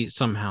 WWE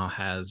somehow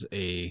has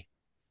a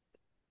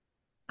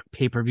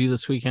pay-per-view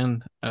this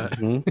weekend.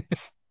 Mhm.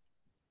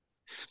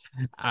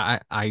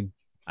 I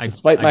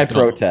Despite my don't.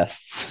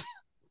 protests,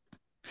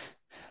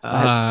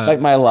 Uh,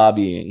 despite my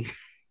lobbying.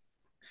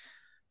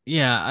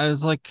 yeah, I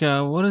was like,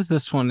 what is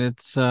this one?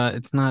 It's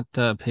not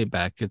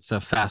Payback. It's a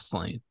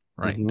Fastlane,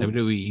 right? Mhm.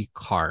 WWE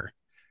car.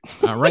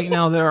 Right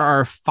now there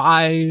are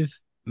 5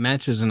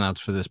 matches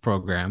announced for this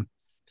program.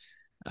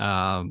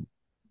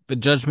 The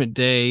Judgment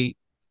Day,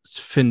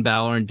 Finn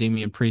Balor and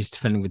Damian Priest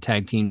defending the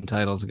tag team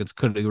titles against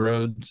Cody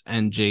Rhodes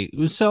and Jey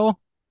Uso.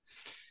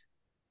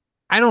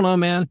 I don't know,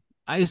 man.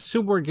 I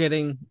assume we're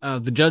getting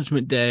the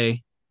Judgment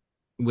Day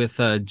with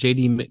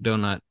JD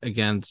McDonagh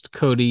against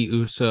Cody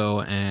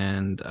Uso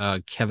and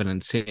Kevin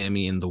and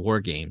Sammy in the War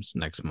Games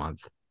next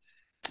month.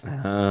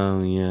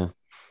 Oh yeah.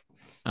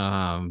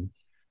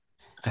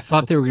 I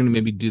thought they were going to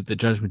maybe do the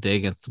Judgment Day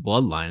against the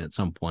Bloodline at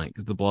some point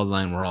because the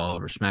Bloodline were all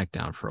over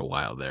SmackDown for a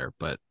while there,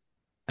 but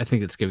I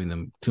think it's giving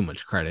them too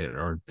much credit,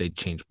 or they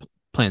change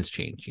plans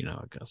change,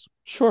 I guess.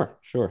 Sure.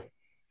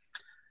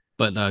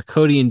 But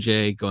Cody and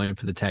Jay going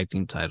for the tag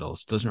team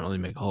titles doesn't really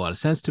make a whole lot of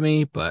sense to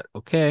me, but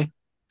okay.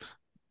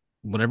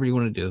 Whatever you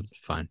want to do, it's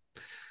fine.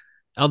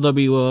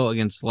 LWO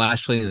against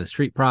Lashley and the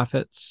Street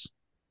Profits.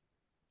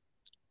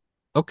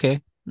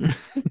 Okay.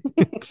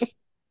 it's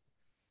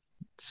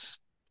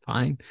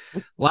fine.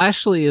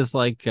 Lashley is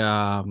like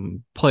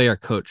player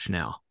coach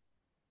now.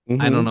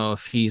 I don't know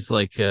if he's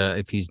like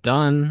if he's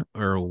done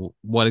or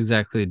what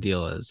exactly the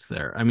deal is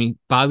there. I mean,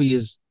 Bobby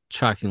is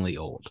shockingly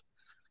old.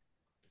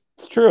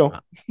 It's true.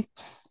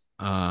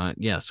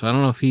 Yeah, so I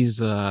don't know if he's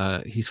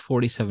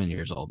 47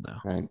 years old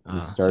now. Right.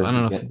 So I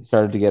don't know if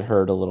Started to get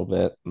hurt a little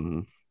bit.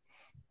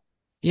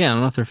 yeah, I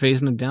don't know if they're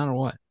phasing him down or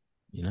what,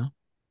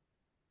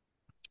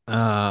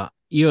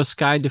 Io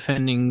Sky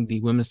defending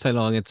the women's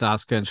title against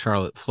Asuka and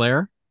Charlotte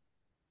Flair.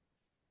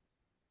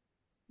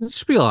 This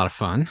should be a lot of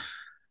fun.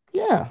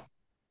 Yeah.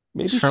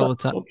 Maybe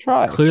Charlotte's will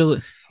try.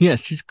 clearly, yeah,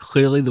 she's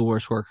clearly the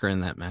worst worker in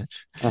that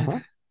match.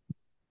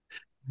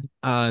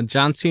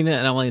 John Cena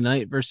and LA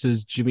Knight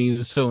versus Jimmy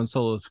Uso and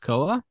Solo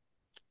Sikoa.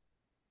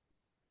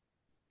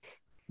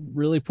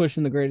 Really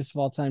pushing the greatest of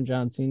all time,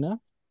 John Cena.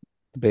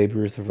 Babe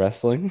Ruth of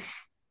wrestling.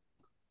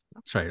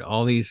 That's right.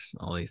 All these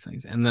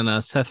things. And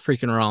then Seth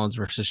freaking Rollins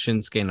versus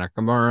Shinsuke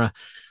Nakamura.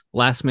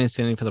 Last man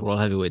standing for the World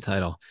Heavyweight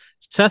title.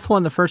 Seth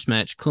won the first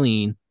match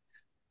clean.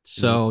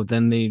 So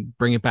then they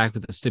bring it back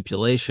with a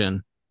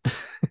stipulation,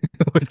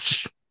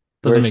 which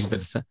doesn't make a bit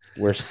of sense.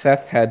 Where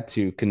Seth had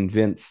to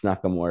convince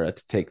Nakamura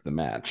to take the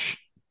match.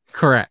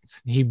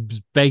 Correct.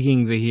 He's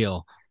begging the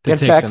heel to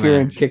get back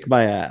here and kick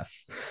my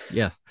ass.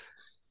 Yes.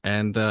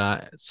 And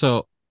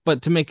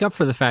but to make up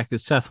for the fact that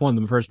Seth won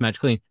the first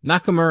match clean,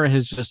 Nakamura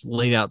has just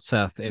laid out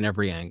Seth in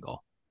every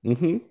angle.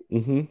 I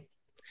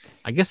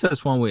guess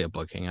that's one way of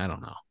booking. I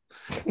don't know.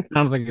 I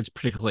don't think it's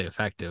particularly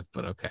effective,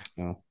 but okay.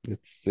 Well,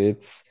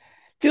 it's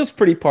feels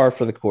pretty par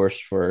for the course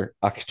for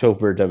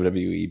October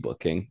WWE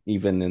booking,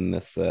 even in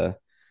this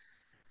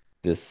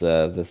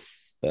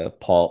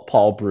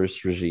Paul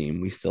Bruce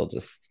regime. We still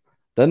just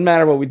doesn't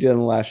matter what we did in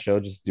the last show,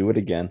 just do it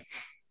again.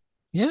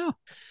 Yeah.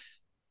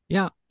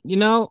 The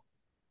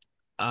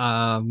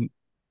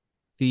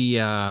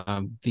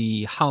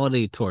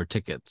holiday tour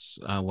tickets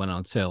went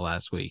on sale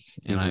last week,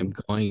 and I'm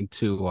going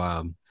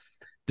to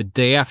the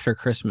day after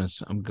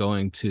Christmas. I'm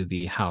going to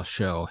the house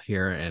show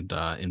here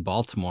in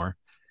Baltimore.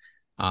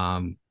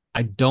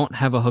 I don't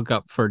have a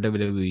hookup for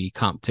WWE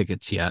comp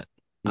tickets yet.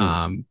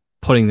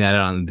 Putting that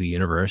out in the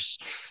universe,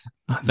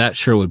 that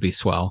sure would be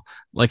swell.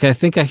 Like, I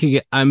think I could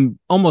get. I'm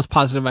almost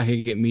positive I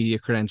could get media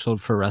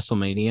credentialed for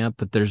WrestleMania,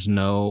 but there's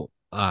no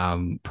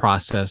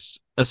process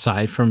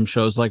aside from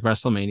shows like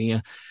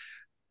WrestleMania.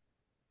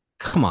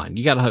 Come on,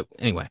 you gotta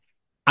anyway.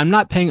 I'm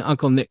not paying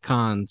Uncle Nick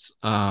Khan's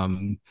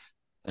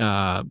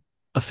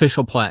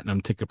official platinum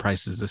ticket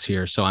prices this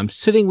year, so I'm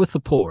sitting with the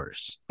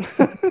poors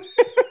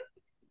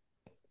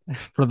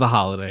for the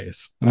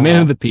holidays.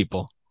 Man of the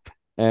people.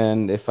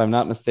 And if I'm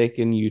not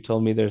mistaken, you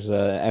told me there's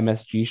a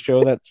MSG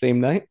show that same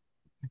night.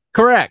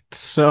 Correct.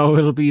 So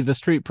it'll be the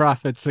Street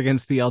Profits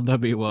against the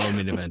LWO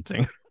main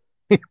eventing.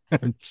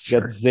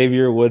 Sure. Got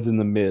Xavier Woods and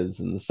the Miz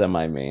in the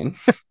semi-main.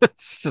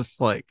 It's just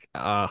like,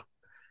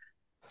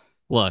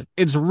 look,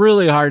 it's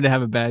really hard to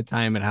have a bad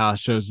time at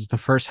house shows. It's the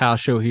first house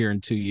show here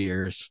in 2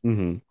 years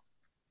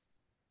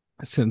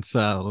since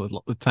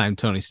the time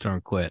Tony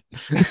Storm quit.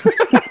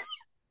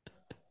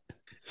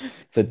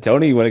 Said,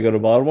 Tony, you want to go to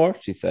Baltimore?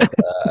 She said,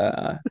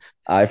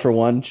 I, for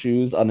one,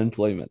 choose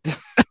unemployment.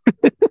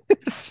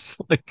 It's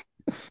like,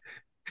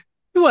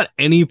 you want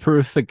any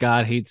proof that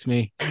God hates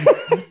me?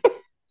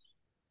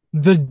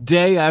 The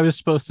day I was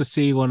supposed to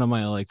see one of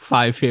my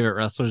 5 favorite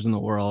wrestlers in the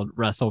world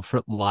wrestle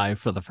live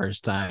for the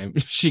first time,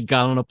 she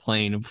got on a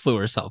plane and flew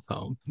herself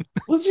home.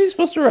 Was she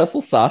supposed to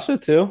wrestle Sasha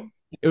too?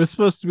 It was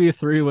supposed to be a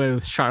 3-way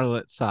with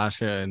Charlotte,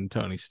 Sasha, and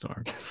Tony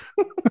Storm.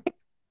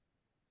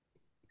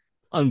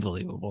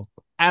 Unbelievable.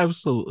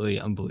 Absolutely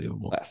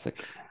unbelievable.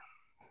 Classic.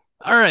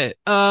 All right.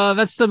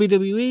 That's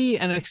WWE.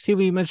 NXT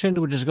we mentioned,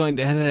 which is going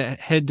to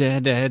head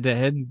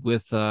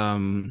with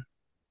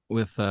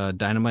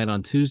Dynamite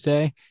on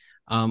Tuesday.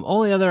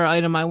 Only other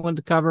item I wanted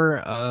to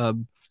cover.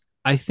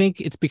 I think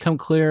it's become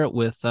clear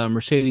with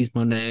Mercedes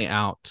Moné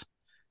out,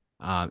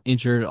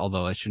 injured.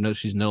 Although I should note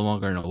she's no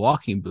longer in a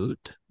walking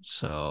boot,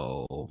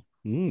 so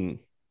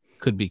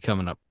could be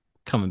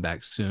coming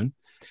back soon.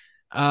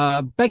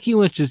 Becky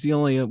Lynch is the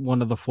only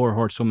one of the four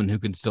horsewomen who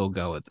can still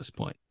go at this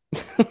point.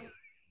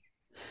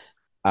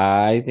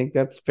 I think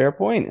that's a fair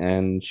point,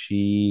 and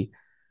she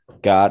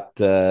got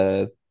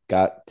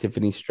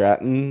Tiffany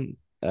Stratton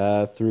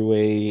through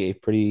a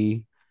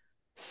pretty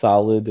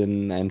solid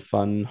and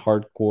fun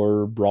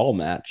hardcore brawl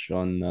match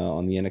on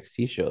the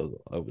NXT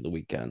show over the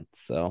weekend.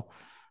 So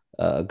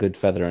a good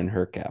feather in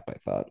her cap, I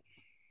thought.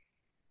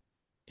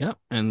 Yep,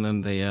 and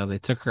then they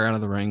took her out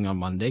of the ring on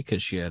Monday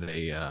because she had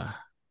her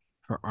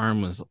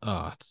arm was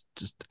it's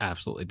just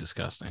absolutely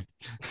disgusting.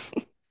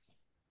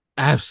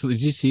 Absolutely,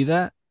 did you see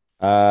that?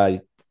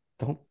 I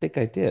don't think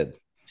I did.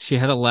 She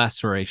had a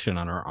laceration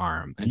on her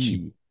arm, and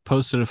she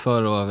posted a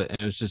photo of it,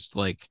 and it was just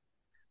like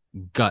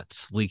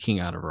guts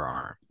leaking out of her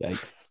arm.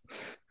 Yikes!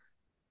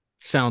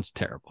 Sounds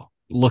terrible.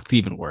 Looked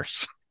even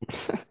worse.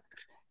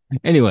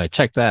 Anyway,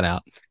 check that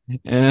out.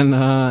 And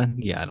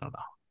yeah, I don't know.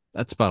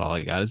 That's about all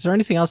I got. Is there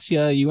anything else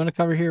you want to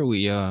cover here?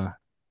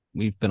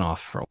 We've been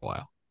off for a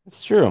while.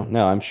 It's true.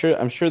 No, I'm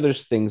sure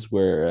there's things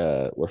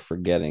we're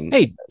forgetting.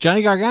 Hey,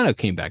 Johnny Gargano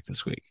came back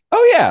this week.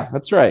 Oh yeah,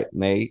 that's right.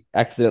 And they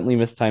accidentally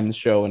mistimed the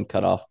show and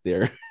cut off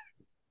their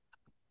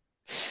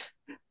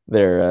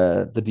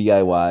the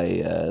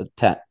DIY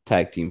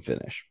tag team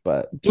finish.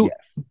 But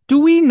yes. Do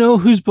we know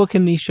who's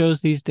booking these shows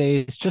these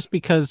days? Just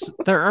because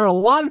there are a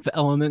lot of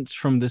elements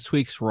from this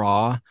week's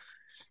Raw,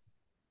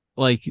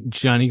 like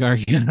Johnny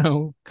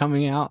Gargano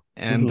coming out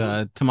and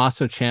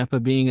Tommaso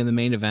Ciampa being in the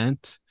main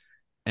event,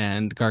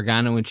 and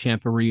Gargano and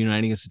Ciampa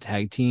reuniting as a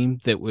tag team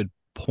that would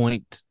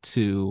point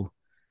to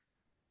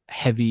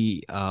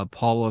heavy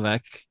Paul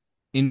Levesque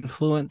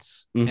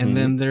influence. And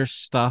then there's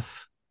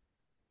stuff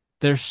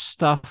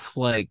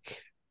like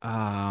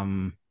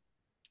the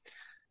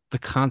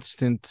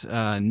constant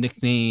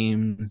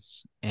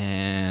nicknames,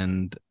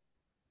 and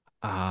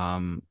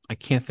I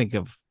can't think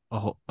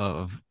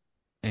of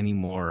any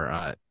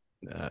more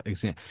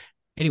example.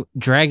 Anyway,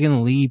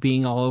 Dragon Lee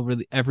being all over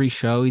every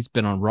show. He's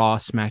been on Raw,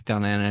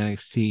 SmackDown, and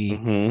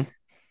NXT.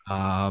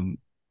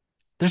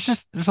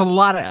 There's a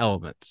lot of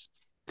elements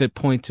that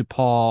point to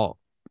Paul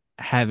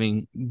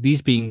having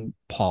these being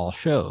Paul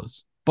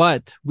shows.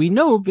 But we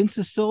know Vince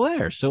is still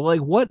there. So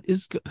like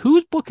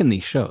who's booking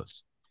these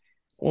shows?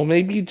 Well,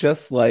 maybe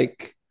just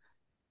like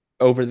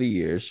over the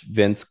years,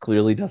 Vince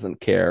clearly doesn't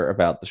care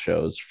about the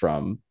shows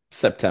from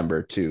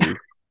September to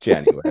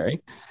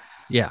January.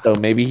 Yeah. So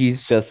maybe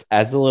he's just,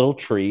 as a little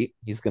treat,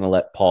 he's going to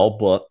let Paul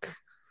book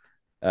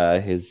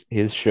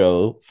his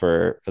show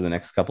for the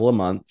next couple of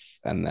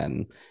months, and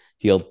then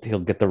he'll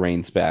get the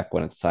reins back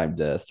when it's time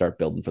to start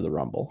building for the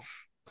Rumble.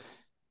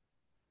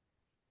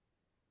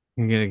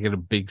 I'm gonna get a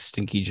big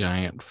stinky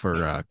giant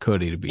for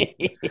Cody to be.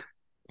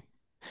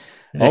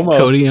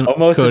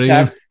 Almost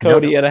attacked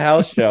Cody at a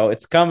house show.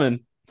 It's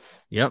coming.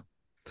 Yep,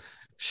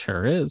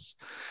 sure is.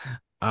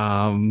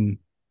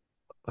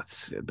 Let's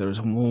see.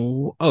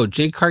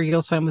 Jade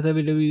Cargill signed with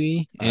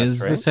WWE. Is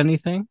this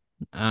anything?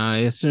 I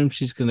assume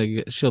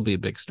she'll be a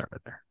big star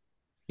there.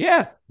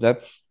 Yeah,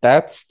 that's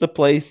the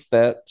place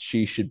that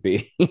she should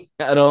be.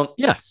 I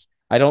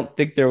don't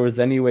think there was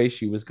any way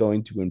she was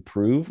going to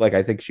improve. Like,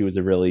 I think she was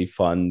a really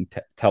fun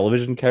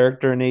television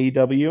character in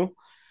AEW.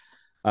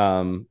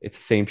 It's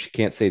a shame she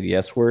can't say the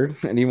S word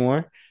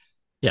anymore.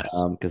 Yes,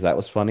 because that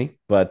was funny.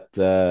 But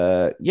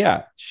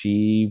yeah,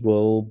 she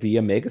will be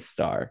a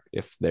megastar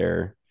if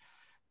they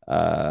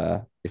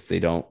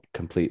don't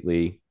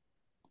completely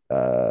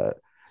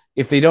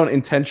if they don't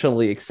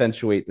intentionally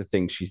accentuate the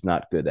things she's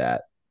not good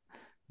at.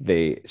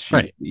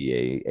 She'd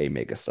be a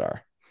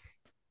megastar.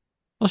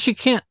 Well, she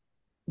can't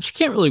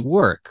really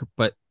work,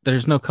 but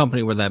there's no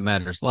company where that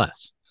matters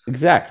less.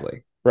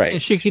 Exactly. Right.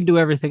 And she could do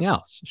everything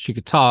else. She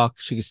could talk.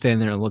 She could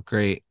stand there and look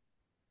great.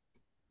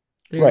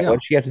 Right. What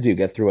does she have to do?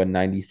 Get through a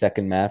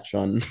 90-second match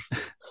on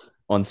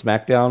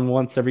SmackDown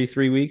once every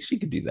 3 weeks? She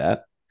could do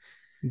that.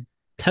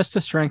 Test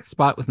a strength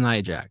spot with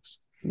Nia Jax.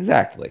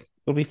 Exactly.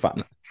 It'll be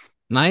fun.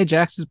 Nia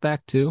Jax is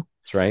back too.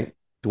 That's right.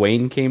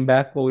 Dwayne came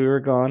back while we were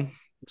gone.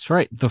 That's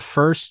right. The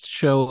first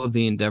show of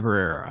the Endeavor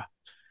era.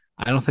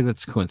 I don't think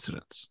that's a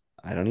coincidence.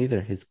 I don't either.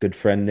 His good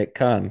friend Nick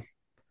Khan.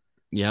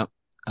 Yep.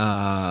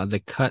 They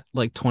cut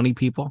like 20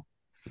 people.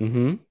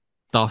 Mm-hmm.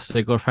 Dolph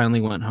Ziggler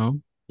finally went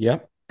home.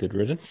 Yep. Good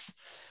riddance.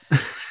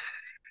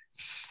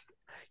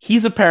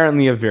 He's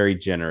apparently a very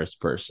generous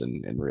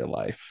person in real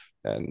life,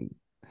 and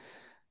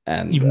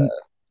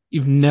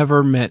you've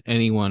never met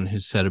anyone who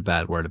said a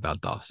bad word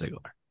about Dolph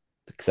Ziggler,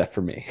 except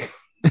for me.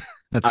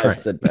 That's I've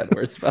said bad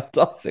words about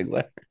Dolph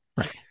Ziggler.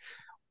 Right.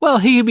 Well,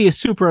 he could be a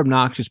super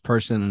obnoxious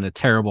person and a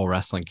terrible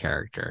wrestling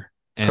character,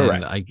 and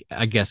correct.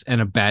 I guess,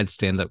 and a bad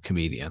stand-up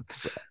comedian.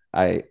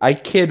 I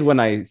kid when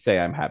I say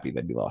I'm happy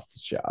that he lost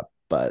his job,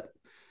 But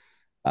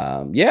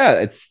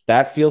yeah,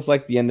 that feels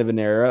like the end of an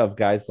era of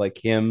guys like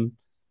him,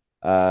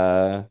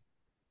 uh,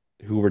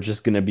 who were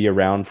just going to be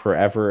around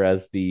forever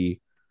as the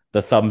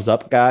thumbs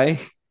up guy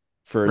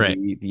for Right.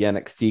 the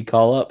NXT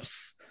call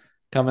ups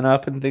coming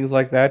up and things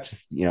like that.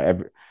 Just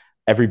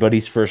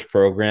everybody's first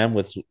program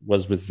was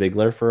with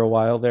Ziggler for a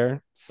while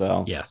there.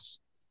 So Yes.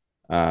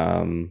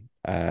 I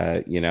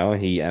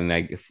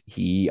guess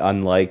he,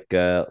 unlike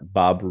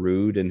Bob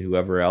Roode and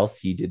whoever else,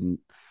 he didn't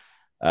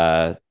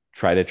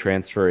try to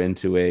transfer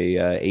into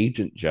a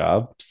agent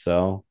job.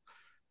 So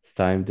it's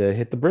time to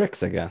hit the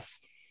bricks, I guess.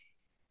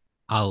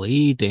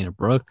 Ali, Dana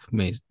Brooke,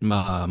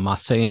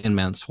 Massey, and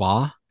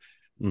Mansois.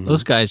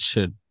 Those Mm-hmm. guys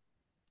should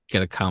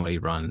get a comedy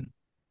run.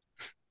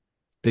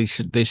 They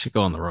should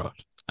go on the road.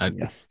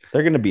 Yes,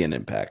 they're going to be an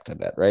impact, I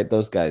bet, right?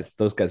 Those guys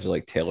are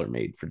like tailor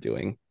made for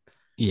doing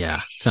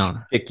Yeah,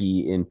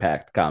 sticky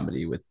impact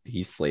comedy with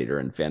Heath Slater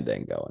and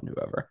Fandango and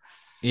whoever.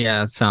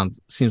 yeah,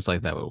 seems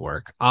like that would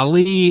work.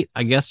 Ali,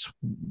 I guess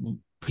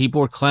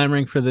people were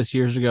clamoring for this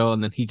years ago,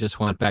 and then he just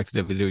went back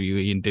to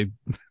WWE and did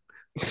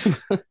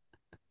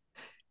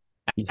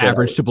He said,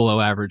 average to below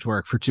average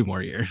work for 2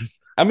 more years.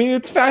 I mean,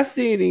 it's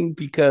fascinating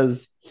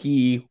because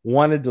he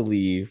wanted to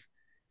leave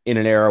in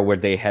an era where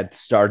they had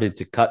started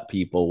to cut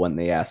people when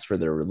they asked for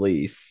their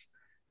release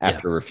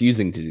after Yes.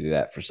 refusing to do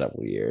that for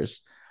several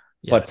years,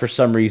 but for Yes.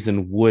 some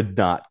reason would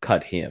not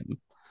cut him.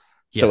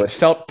 So it Yes.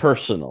 felt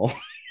personal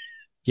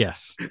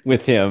Yes.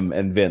 with him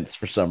and Vince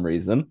for some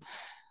reason.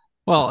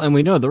 Well, and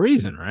we know the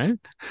reason, right?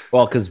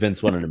 Well, because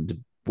Vince wanted him to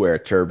wear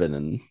a turban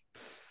and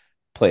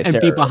play a And be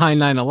terrorist. behind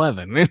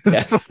 9/11.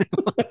 Yes.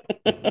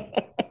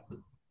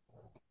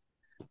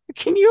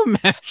 Can you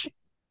imagine?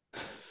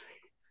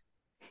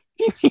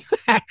 Can you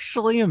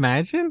actually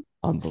imagine?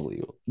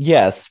 Unbelievable.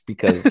 Yes,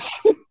 because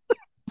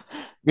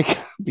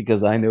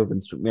I know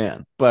Vince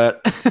McMahon,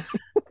 but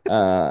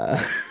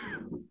uh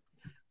You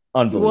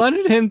unbelievable.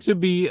 wanted him to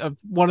be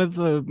one of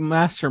the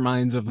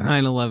masterminds of the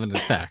 9/11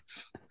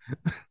 attacks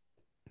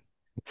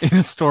in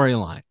a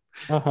storyline.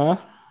 Uh-huh.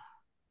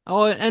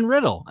 Oh, and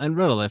Riddle.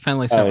 They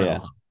finally set Oh Riddle yeah.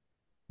 up.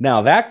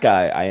 Now that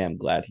guy, I am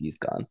glad he's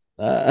gone.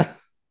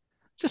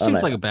 Just And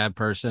seems like a bad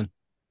person.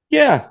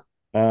 yeah.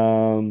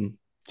 Um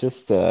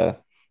just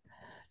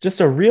just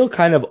a real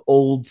kind of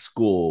old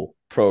school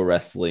pro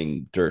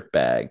wrestling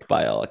dirtbag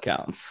by all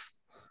accounts.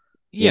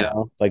 Yeah,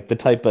 Like the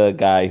type of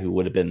guy who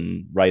would have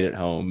been right at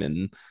home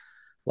in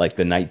like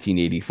the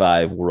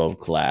 1985 world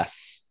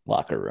class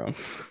locker room.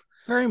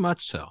 very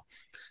much so.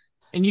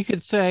 And you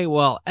could say,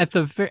 well, at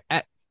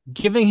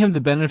giving him the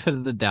benefit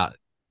of the doubt,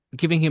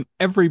 giving him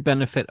every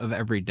benefit of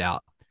every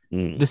doubt,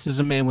 Mm, this is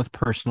a man with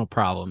personal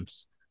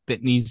problems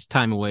that needs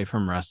time away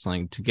from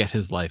wrestling to get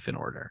his life in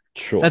order.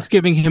 sure. That's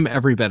giving him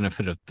every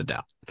benefit of the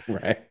doubt.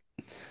 Right.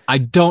 I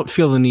don't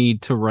feel the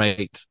need to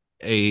write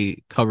a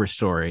cover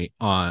story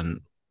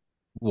on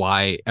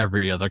why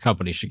every other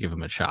company should give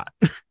him a shot.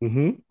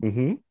 Mm-hmm.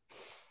 Mm-hmm.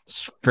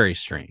 It's very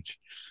strange.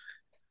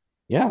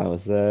 Yeah, it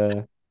was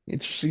a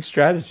interesting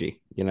strategy.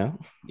 Yeah.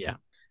 Yeah.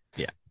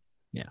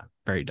 Yeah.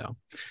 Very dumb.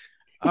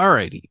 All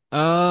righty.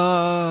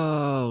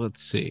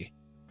 Let's see.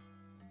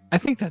 I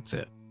think that's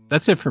it.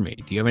 That's it for me.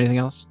 Do you have anything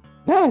else?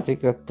 No, I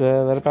think that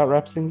about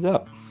wraps things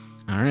up.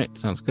 All right.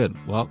 Sounds good.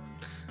 Well,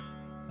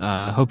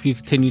 I hope you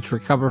continue to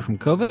recover from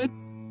COVID.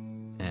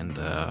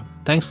 And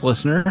thanks,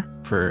 listener,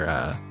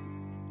 for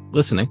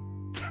listening.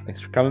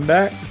 Thanks for coming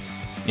back.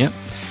 Yep.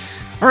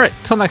 All right.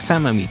 Till next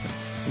time, I'm Ethan.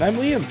 And I'm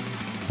Liam.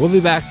 We'll be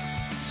back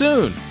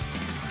soon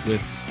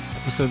with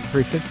episode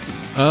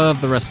 350 of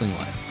The Wrestling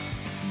Life.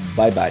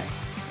 Bye-bye.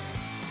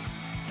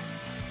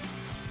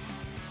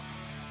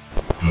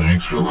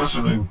 Thanks for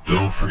listening.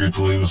 Don't forget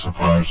to leave us a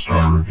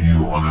 5-star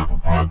review on Apple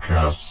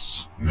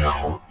Podcasts.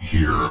 Now,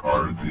 here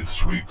are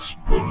this week's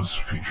bonus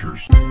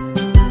features.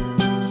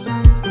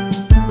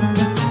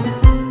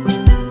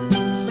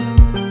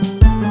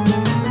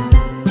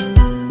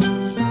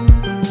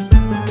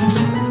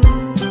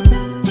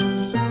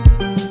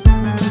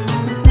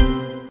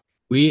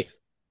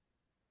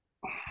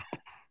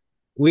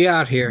 We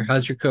out here.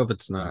 How's your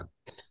COVID snot?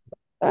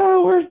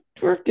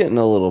 We're getting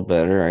a little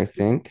better, I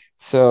think.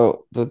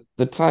 So the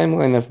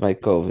timeline of my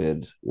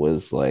COVID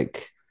was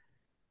like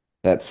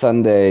that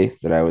Sunday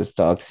that I was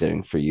dog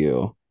sitting for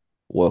you,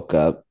 woke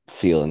up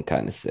feeling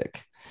kind of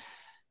sick.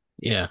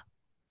 Yeah.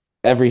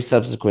 Every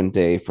subsequent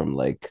day from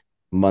like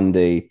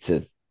Monday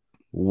to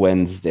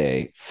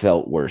Wednesday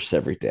felt worse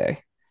every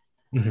day.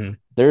 Mm-hmm.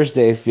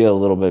 Thursday feel a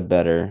little bit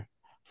better.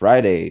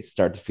 Friday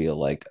start to feel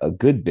like a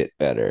good bit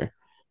better.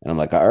 And I'm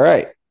like, all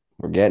right,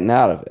 we're getting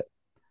out of it.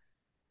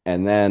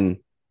 And then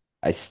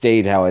I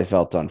stayed how I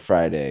felt on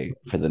Friday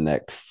for the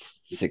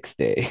next 6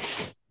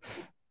 days.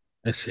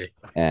 I see.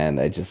 And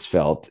I just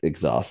felt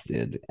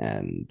exhausted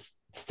and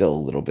still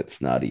a little bit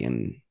snotty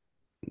and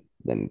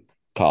then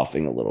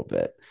coughing a little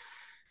bit.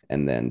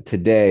 And then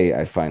today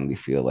I finally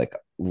feel like a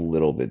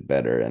little bit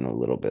better and a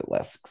little bit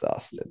less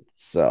exhausted.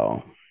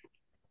 So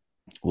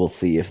we'll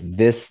see if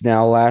this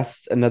now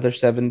lasts another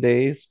 7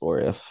 days or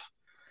if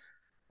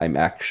I'm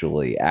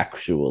actually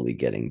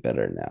getting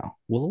better now.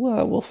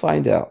 We'll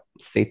find out.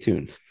 Stay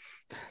tuned.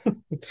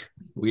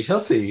 We shall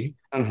see.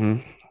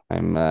 I'm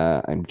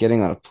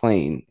getting on a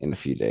plane in a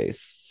few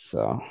days,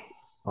 so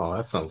Oh,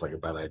 that sounds like a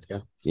bad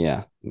idea.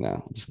 yeah,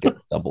 no, just get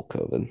double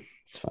COVID.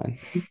 It's fine.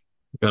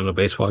 Going to a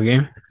baseball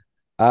game?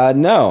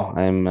 No,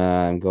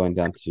 I'm going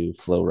down to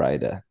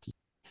Florida.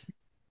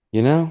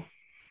 You know,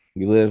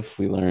 we live,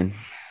 we learn,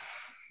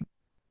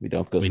 we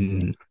don't go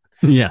skiing.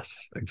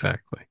 Yes,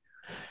 exactly.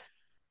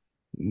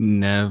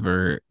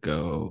 Never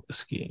go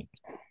skiing.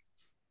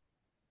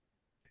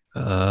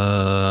 Do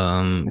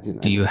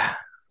you? I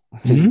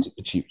didn't do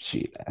the cheap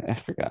sheet. I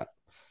forgot.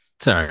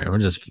 Sorry, we'll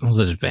just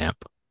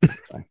vamp.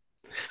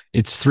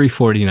 It's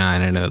 3:49.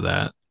 I know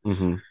that,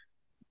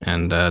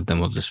 and then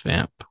we'll just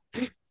vamp.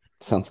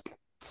 Sounds good.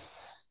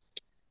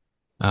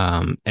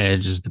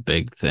 Edge is the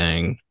big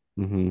thing.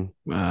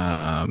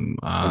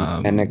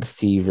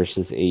 NXT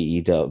versus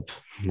AEW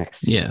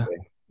next yeah, Tuesday.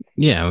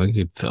 yeah, we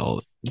could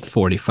fill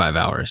 45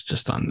 hours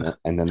just on that.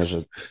 And then there's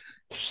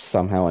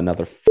somehow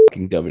another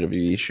fucking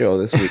WWE show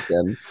this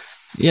weekend.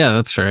 Yeah,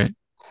 that's right.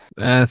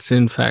 That's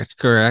in fact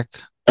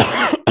correct.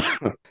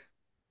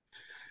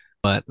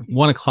 But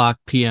 1 o'clock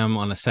p.m.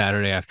 on a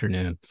Saturday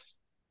afternoon.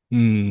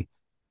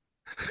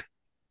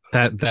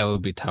 That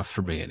would be tough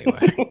for me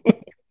anyway.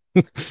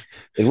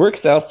 It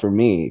works out for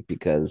me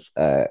because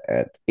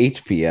at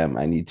 8 p.m.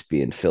 I need to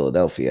be in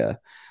Philadelphia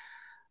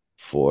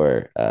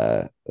for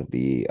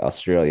the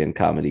Australian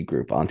comedy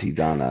group Auntie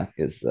Donna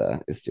is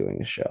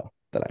doing a show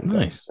that I'm going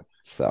Nice. to.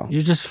 So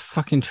You're just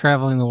fucking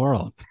traveling the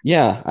world.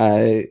 yeah,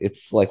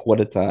 it's like what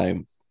a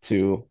time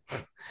to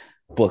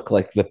book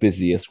like the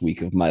busiest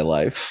week of my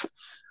life.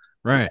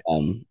 Right.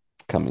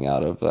 Coming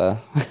out of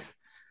a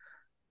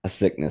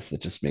sickness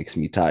that just makes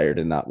me tired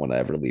and not want to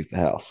ever leave the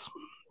house.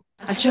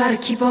 I try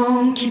to keep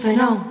on keeping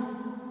on.